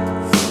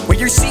 Wear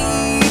your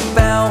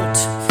seatbelt,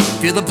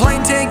 feel the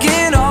plane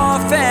taking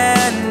off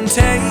and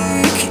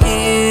take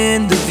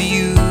in the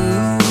view.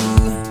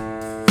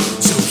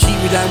 So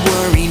hear that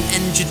whirring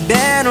engine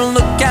and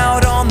look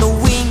out on the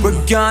wing.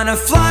 We're gonna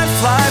fly,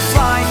 fly,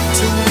 fly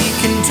till we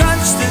can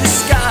touch the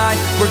sky.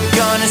 We're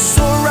gonna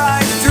soar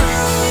right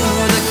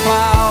through the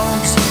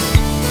clouds.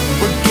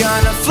 We're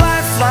gonna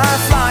fly, fly,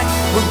 fly.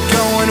 We're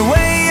going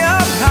way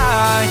up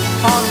high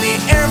on the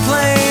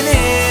airplane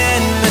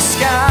in the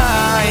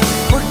sky.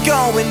 We're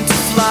going to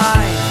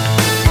fly.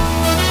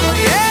 Oh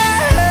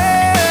yeah,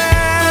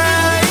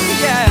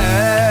 yeah.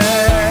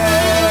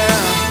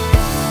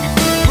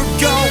 We're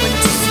going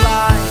to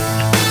fly.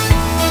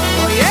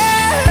 Oh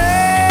yeah,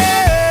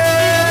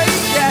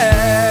 yeah.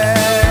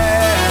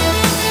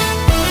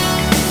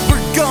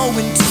 We're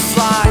going to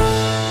fly.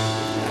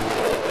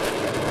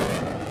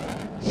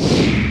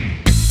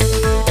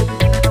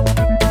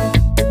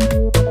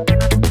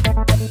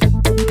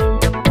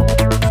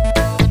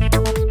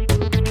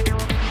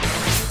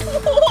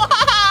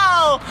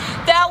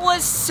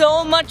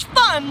 So much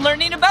fun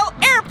learning about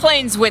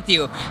airplanes with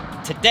you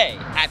today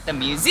at the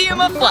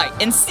Museum of Flight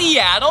in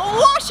Seattle,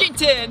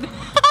 Washington.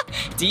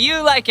 Do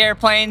you like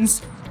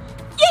airplanes?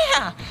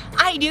 Yeah,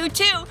 I do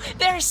too.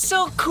 They're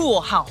so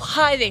cool how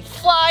high they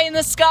fly in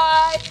the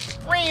sky,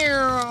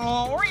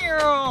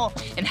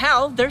 and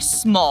how there's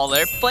small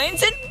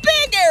airplanes and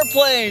big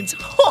airplanes.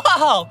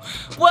 Wow.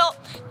 Well,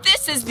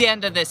 this is the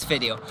end of this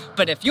video,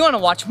 but if you want to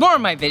watch more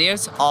of my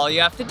videos, all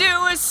you have to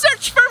do is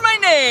search for my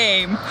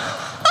name.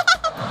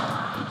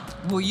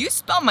 Will you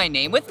spell my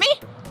name with me?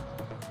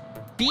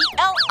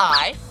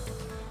 B-L-I-P-P-I.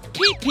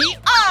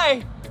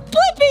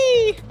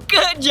 Blippi!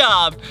 Good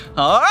job.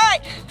 All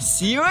right,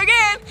 see you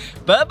again.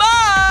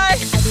 Bye-bye.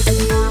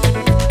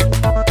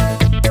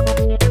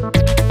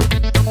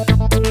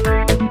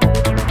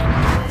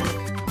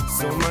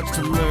 So much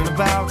to learn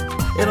about,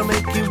 it'll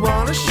make you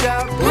want to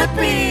shout,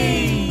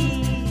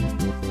 Blippi!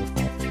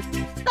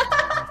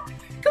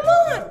 Come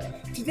on!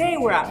 Today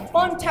we're at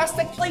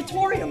Funtastic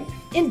Playtorium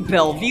in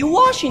Bellevue,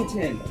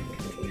 Washington.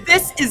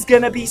 This is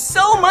gonna be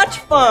so much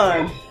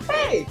fun!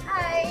 Hey!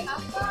 Hi!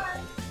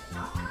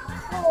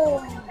 Oh,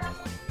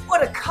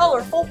 what a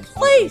colorful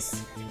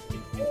place!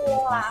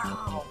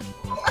 Wow!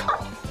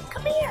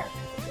 Come here!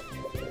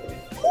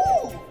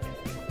 Ooh.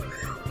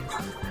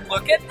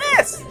 Look at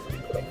this!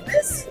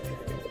 This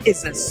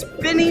is a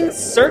spinning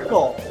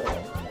circle.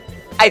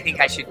 I think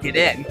I should get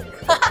in.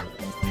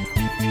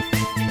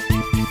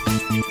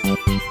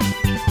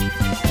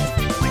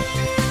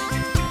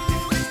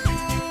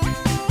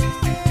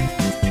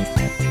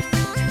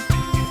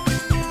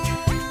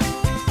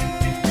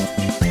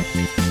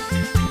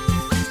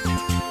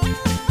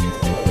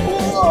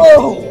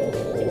 Whoa!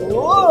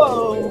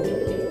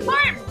 Whoa!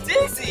 I'm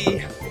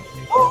dizzy!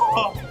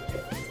 Oh!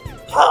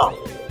 Oh!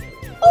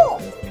 Oh!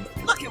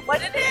 Look at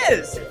what it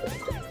is!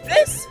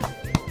 This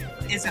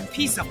is a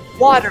piece of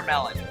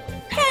watermelon.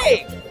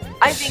 Hey!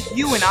 I think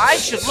you and I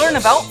should learn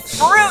about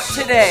fruit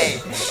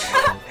today!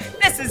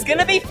 This is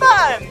gonna be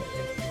fun!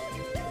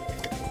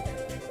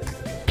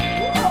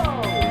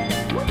 Whoa!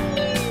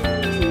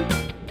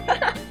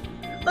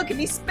 Look at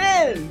me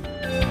spin!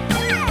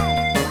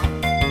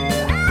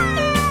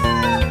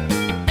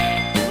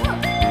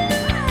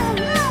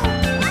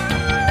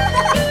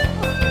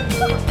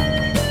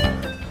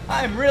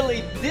 I'm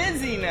really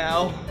dizzy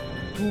now.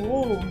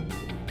 Whoa,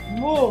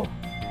 whoa,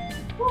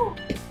 whoa,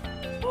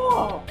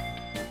 whoa,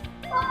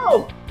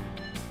 oh,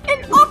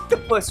 an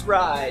octopus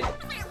ride.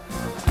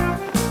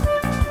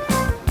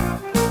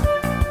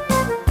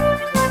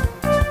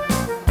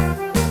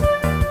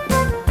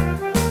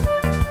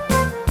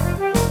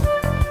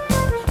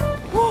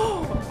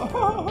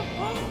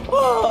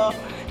 Whoa,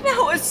 that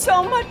was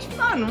so much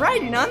fun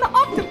riding on the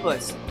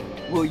octopus.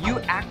 Will you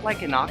act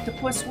like an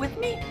octopus with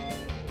me?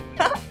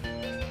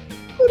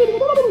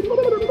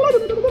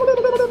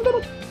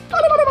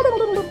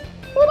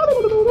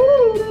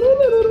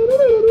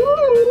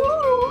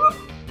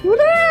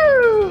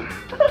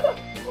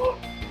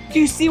 Do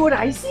you see what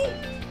I see?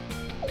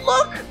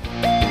 Look!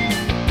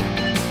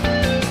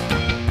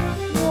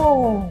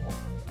 Whoa!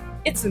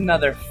 It's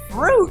another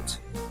fruit!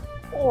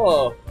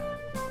 Whoa!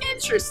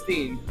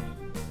 Interesting!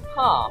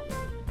 Huh.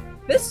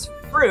 This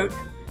fruit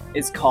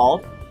is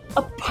called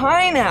a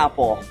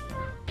pineapple.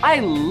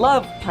 I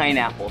love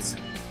pineapples.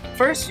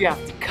 First, you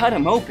have to cut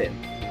them open.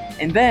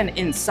 And then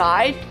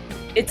inside,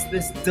 it's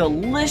this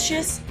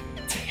delicious,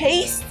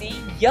 tasty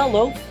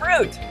yellow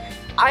fruit.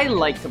 I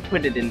like to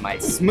put it in my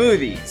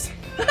smoothies.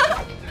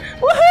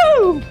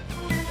 Woohoo!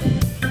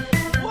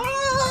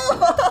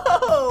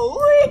 Whoa!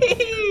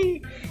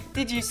 Whee!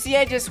 Did you see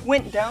I just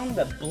went down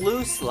the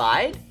blue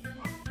slide?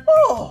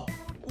 Oh,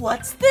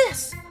 what's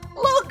this?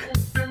 Look!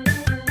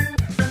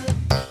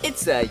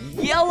 It's a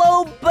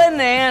yellow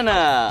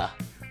banana.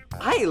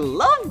 I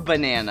love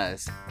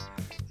bananas.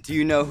 Do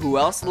you know who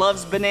else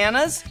loves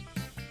bananas?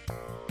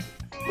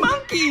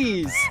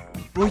 Monkeys!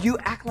 Will you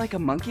act like a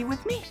monkey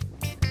with me?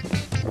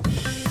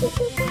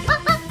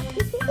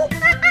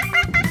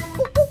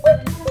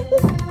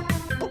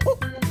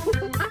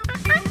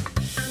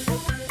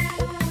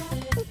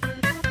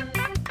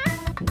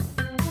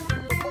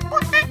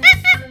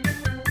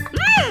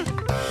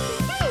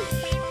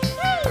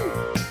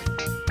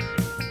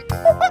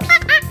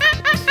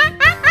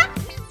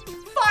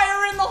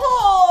 Fire in the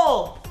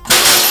hole!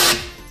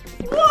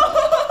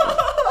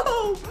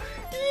 Whoa!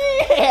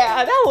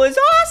 Yeah, that was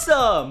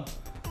awesome!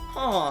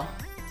 Huh,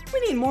 we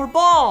need more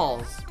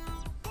balls.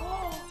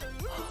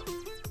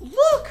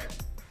 Look!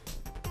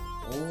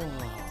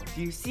 Oh,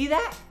 do you see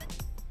that?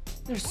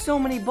 There's so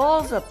many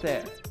balls up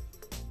there.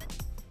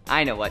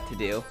 I know what to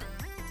do.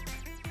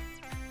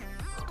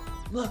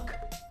 Look!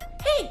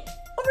 Hey,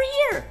 over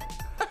here!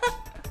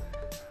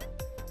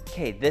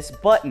 Okay, this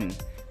button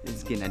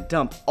is gonna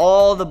dump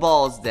all the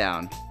balls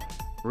down.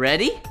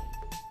 Ready?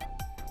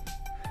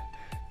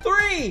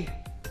 3,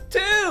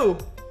 2,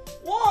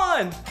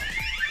 1.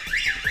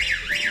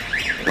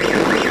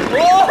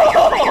 Whoa!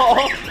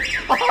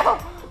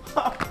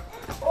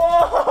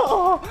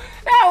 Whoa!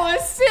 That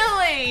was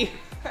silly!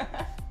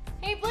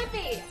 Hey,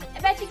 Blippi, I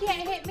bet you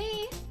can't hit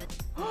me.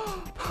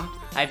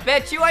 I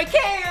bet you I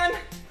can!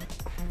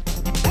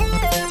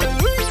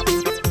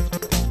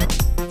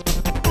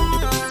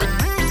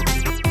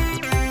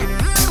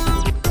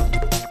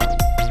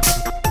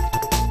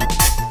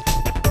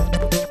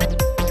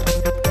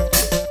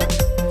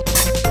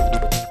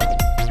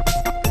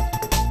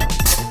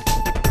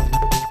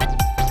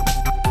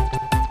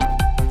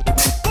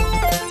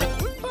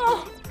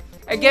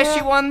 I guess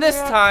you won this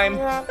time.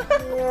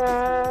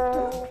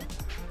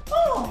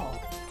 Oh,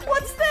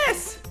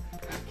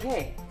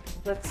 Okay,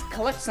 let's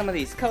collect some of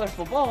these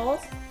colorful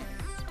balls.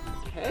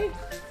 Okay.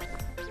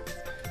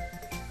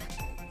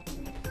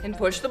 And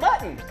push the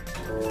button.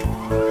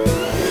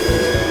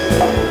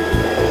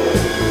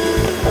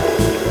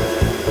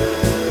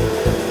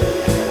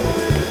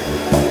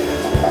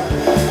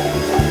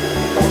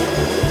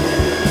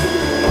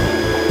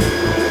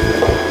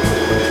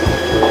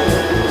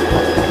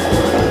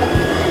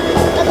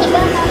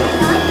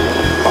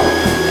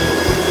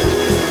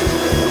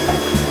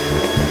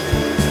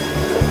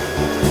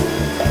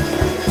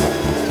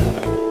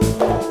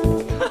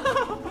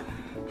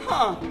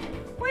 Huh,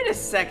 wait a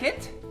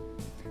second.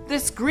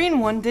 This green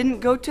one didn't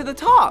go to the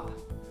top.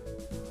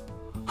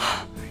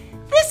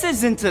 This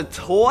isn't a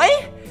toy.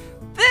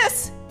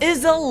 This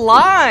is a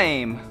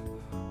lime.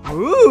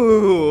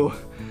 Ooh,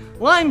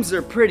 limes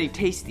are pretty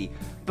tasty,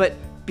 but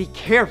be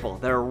careful,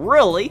 they're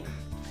really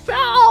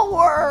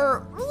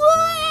sour. Whoa!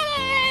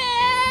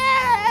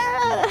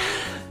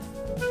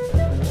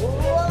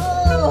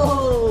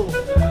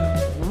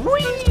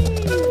 Whee!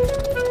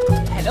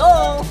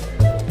 Hello?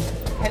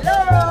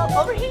 Hello,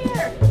 over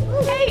here.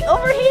 Hey,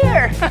 over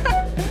here.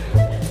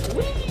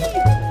 Whee!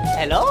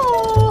 Hello.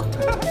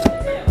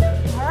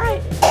 All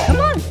right, come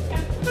on.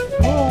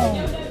 Whoa.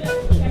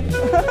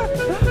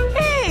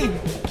 Hey,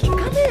 keep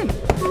coming.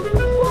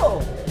 Whoa.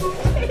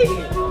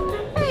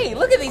 Hey,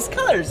 look at these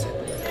colors.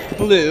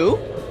 Blue,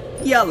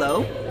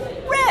 yellow,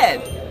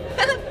 red.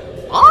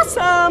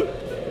 Awesome.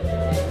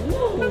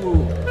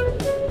 Ooh.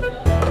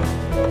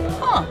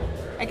 Huh,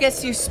 I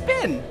guess you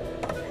spin.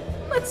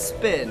 Let's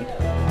spin.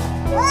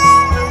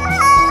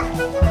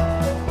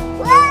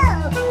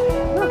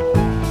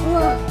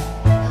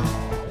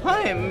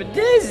 I'm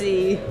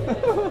dizzy.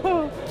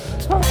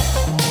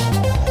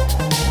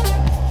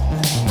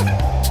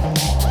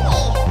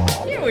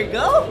 Here we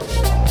go.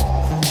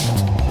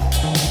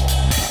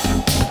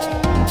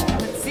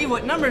 Let's see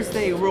what numbers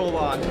they roll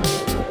on.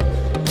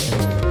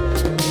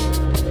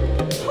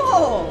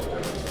 Oh,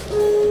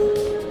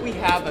 we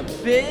have a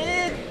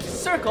big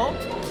circle,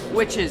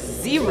 which is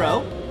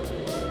 0.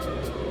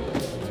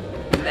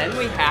 And then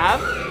we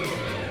have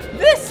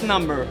this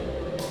number.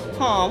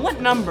 Huh,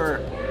 what number?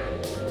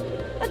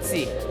 Let's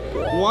see.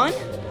 1,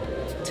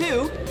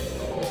 2,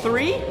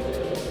 3,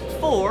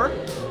 4,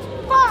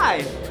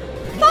 5.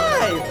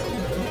 5!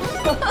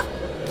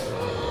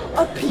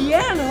 A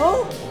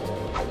piano?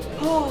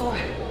 Oh.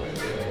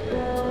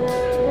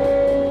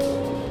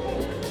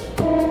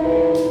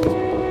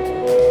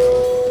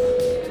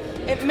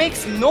 It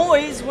makes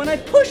noise when I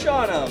push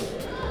on them.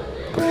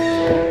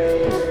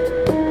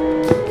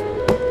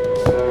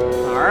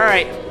 All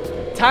right,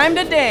 time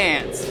to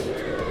dance.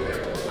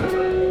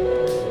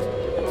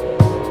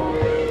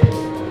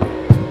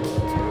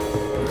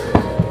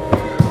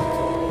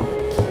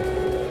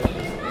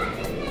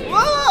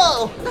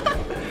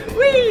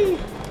 Whee!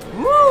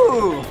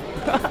 Woo!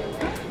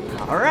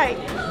 All right,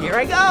 here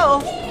I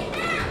go.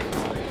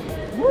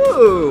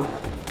 Woo!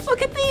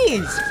 Look at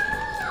these.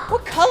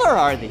 What color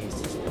are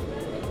these?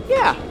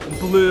 Yeah,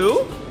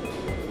 blue,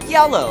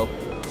 yellow,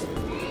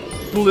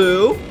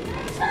 blue,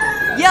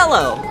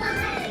 yellow.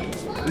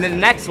 And then the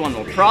next one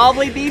will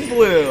probably be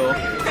blue.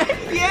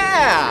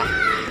 Yeah!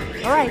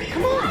 All right,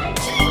 come on.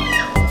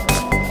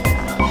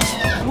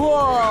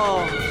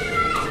 Whoa!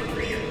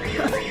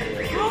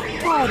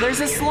 Oh, there's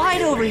a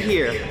slide over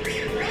here.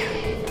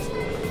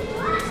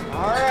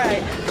 All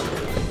right.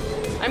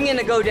 I'm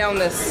gonna go down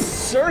this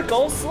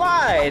circle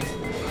slide.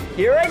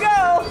 Here I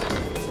go.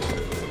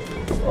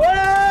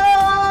 Whoa!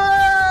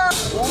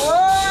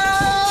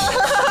 Whoa!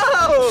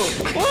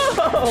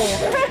 Whoa!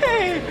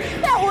 Hey,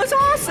 that was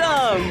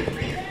awesome.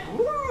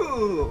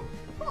 Woo!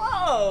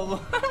 Whoa!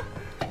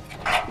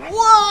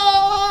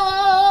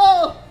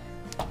 Whoa!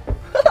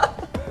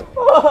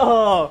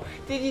 Whoa!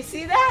 Did you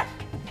see that?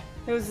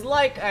 It was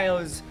like I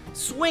was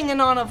swinging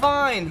on a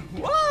vine.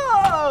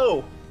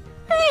 Whoa!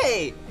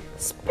 Hey,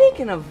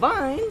 speaking of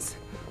vines,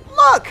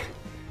 look!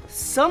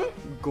 Some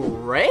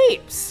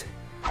grapes.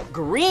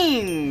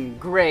 Green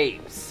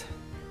grapes.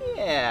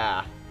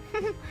 Yeah.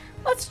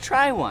 Let's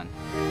try one.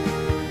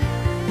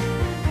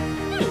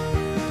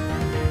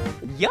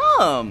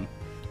 Yum!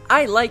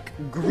 I like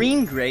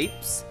green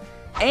grapes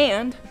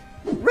and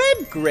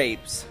red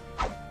grapes.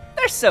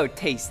 They're so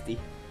tasty.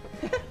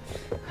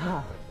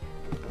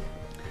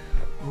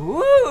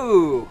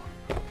 Ooh!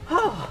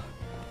 Oh,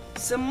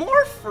 some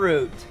more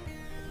fruit.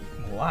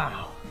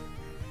 Wow.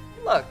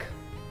 Look.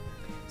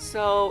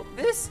 So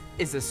this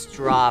is a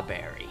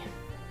strawberry.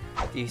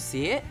 Do you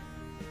see it?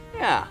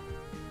 Yeah.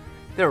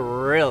 They're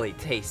really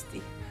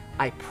tasty.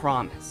 I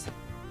promise.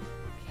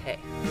 Okay.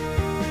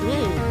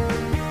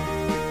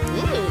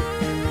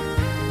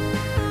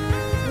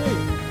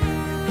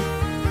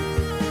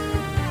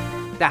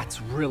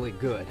 That's really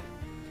good.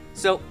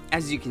 So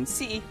as you can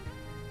see,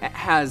 it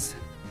has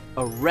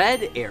a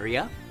red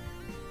area,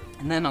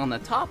 and then on the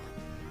top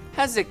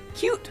has a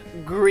cute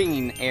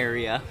green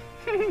area.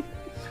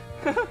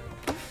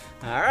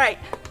 All right,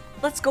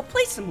 let's go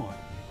play some more.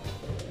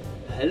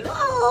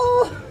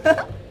 Hello?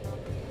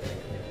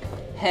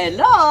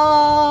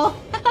 Hello?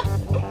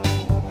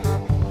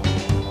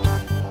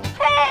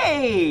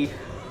 Hey!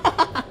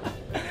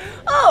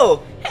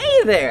 Oh,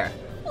 hey there!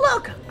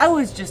 Look, I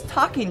was just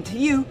talking to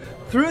you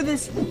through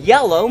this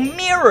yellow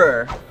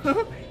mirror.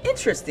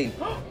 Interesting.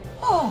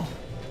 Oh,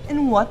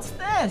 and what's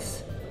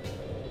this?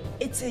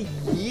 It's a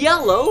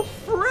yellow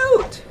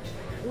fruit.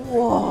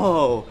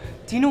 Whoa,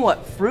 do you know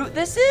what fruit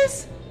this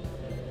is?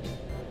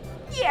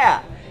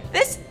 Yeah,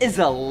 this is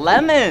a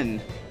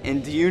lemon.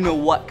 And do you know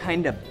what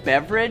kind of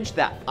beverage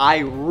that I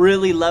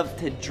really love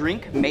to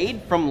drink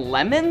made from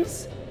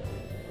lemons?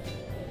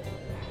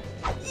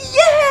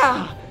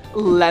 Yeah!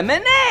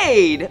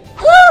 Lemonade!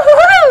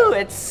 Woohoo!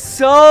 It's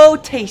so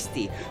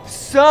tasty,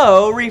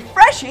 so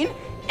refreshing,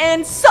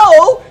 and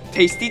so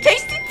tasty,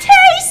 tasty,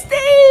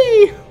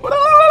 tasty!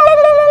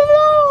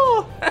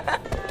 Whoa!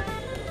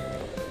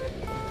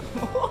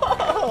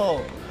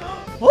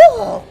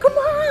 Whoa, come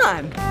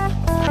on!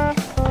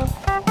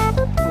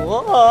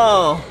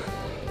 Whoa!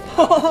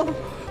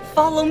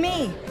 Follow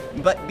me,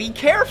 but be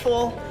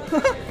careful.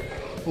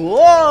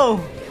 Whoa!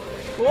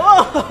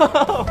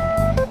 Whoa!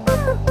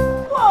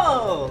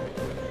 Whoa!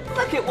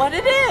 Look at what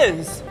it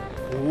is.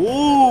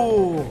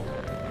 Ooh!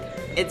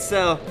 It's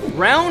a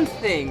round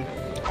thing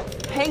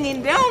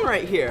hanging down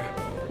right here.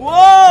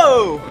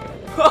 Whoa!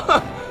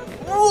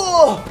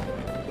 Whoa!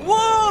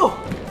 Whoa!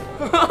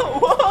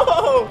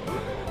 Whoa!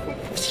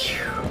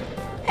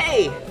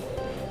 Hey,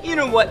 you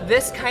know what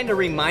this kind of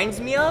reminds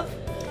me of?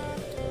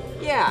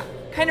 Yeah,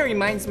 kind of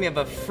reminds me of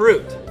a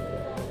fruit.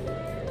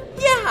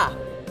 Yeah,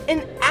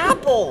 an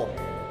apple.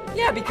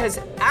 Yeah, because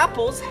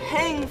apples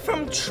hang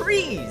from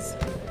trees.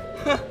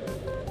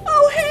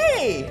 Oh,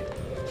 hey!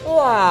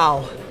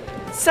 Wow,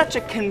 such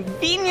a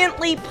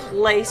conveniently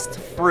placed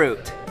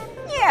fruit.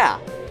 Yeah,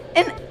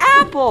 an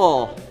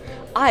apple.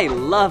 I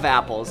love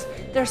apples.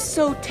 They're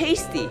so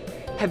tasty.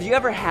 Have you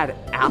ever had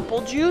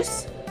apple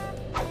juice?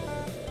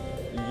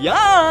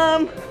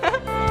 Yum!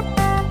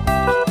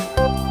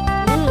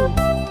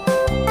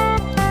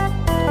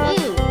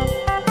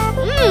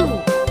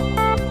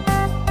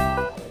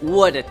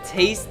 What a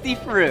tasty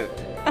fruit.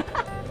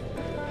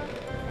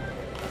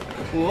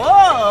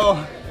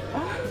 Whoa!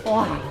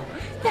 Wow,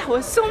 that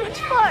was so much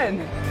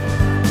fun.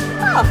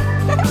 Oh.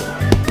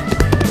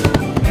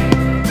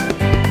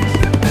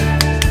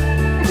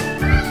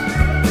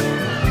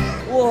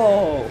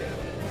 Whoa,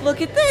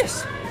 look at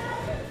this.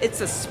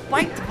 It's a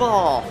spiked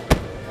ball.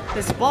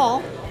 This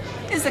ball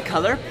is the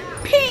color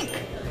pink.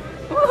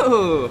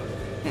 Ooh,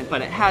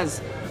 but it has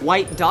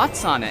white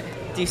dots on it.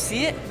 Do you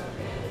see it?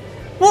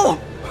 Whoa!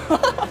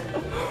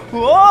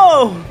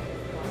 Whoa!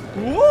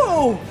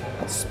 Whoa!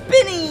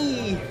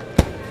 Spinny!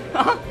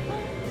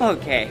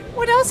 Okay,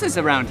 what else is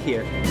around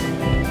here?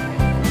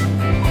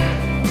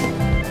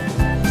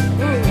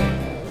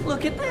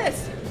 Look at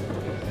this.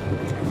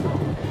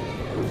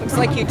 Looks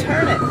like you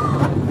turn it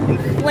and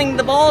fling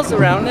the balls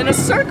around in a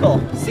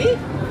circle. See?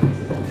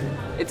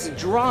 It's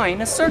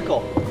drawing a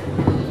circle.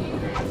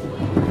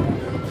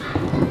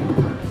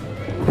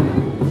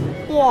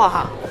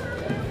 Wow!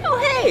 Oh,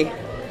 hey!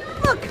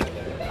 Look!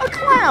 A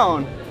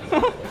clown!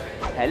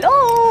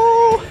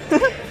 Hello!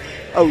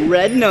 A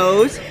red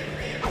nose.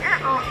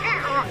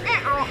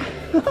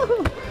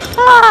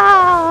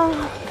 Ah.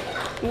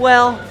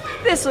 Well,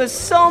 this was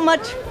so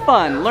much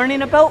fun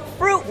learning about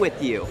fruit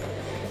with you.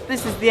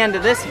 This is the end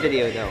of this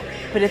video though.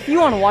 But if you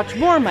want to watch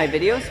more of my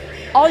videos,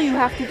 all you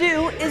have to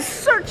do is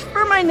search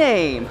for my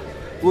name.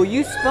 Will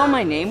you spell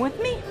my name with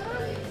me?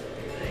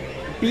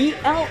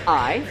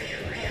 B-L-I-P-P-I.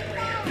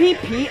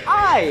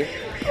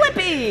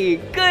 Blippi!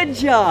 Good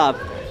job!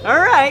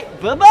 Alright,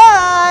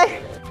 bye-bye!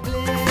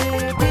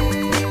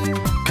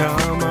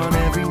 Come on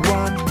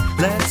everyone,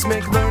 let's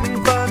make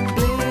learning fun.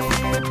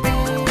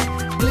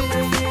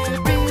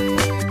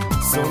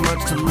 So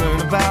much to learn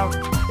about,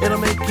 it'll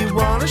make you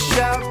wanna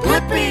shout,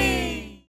 Blippi!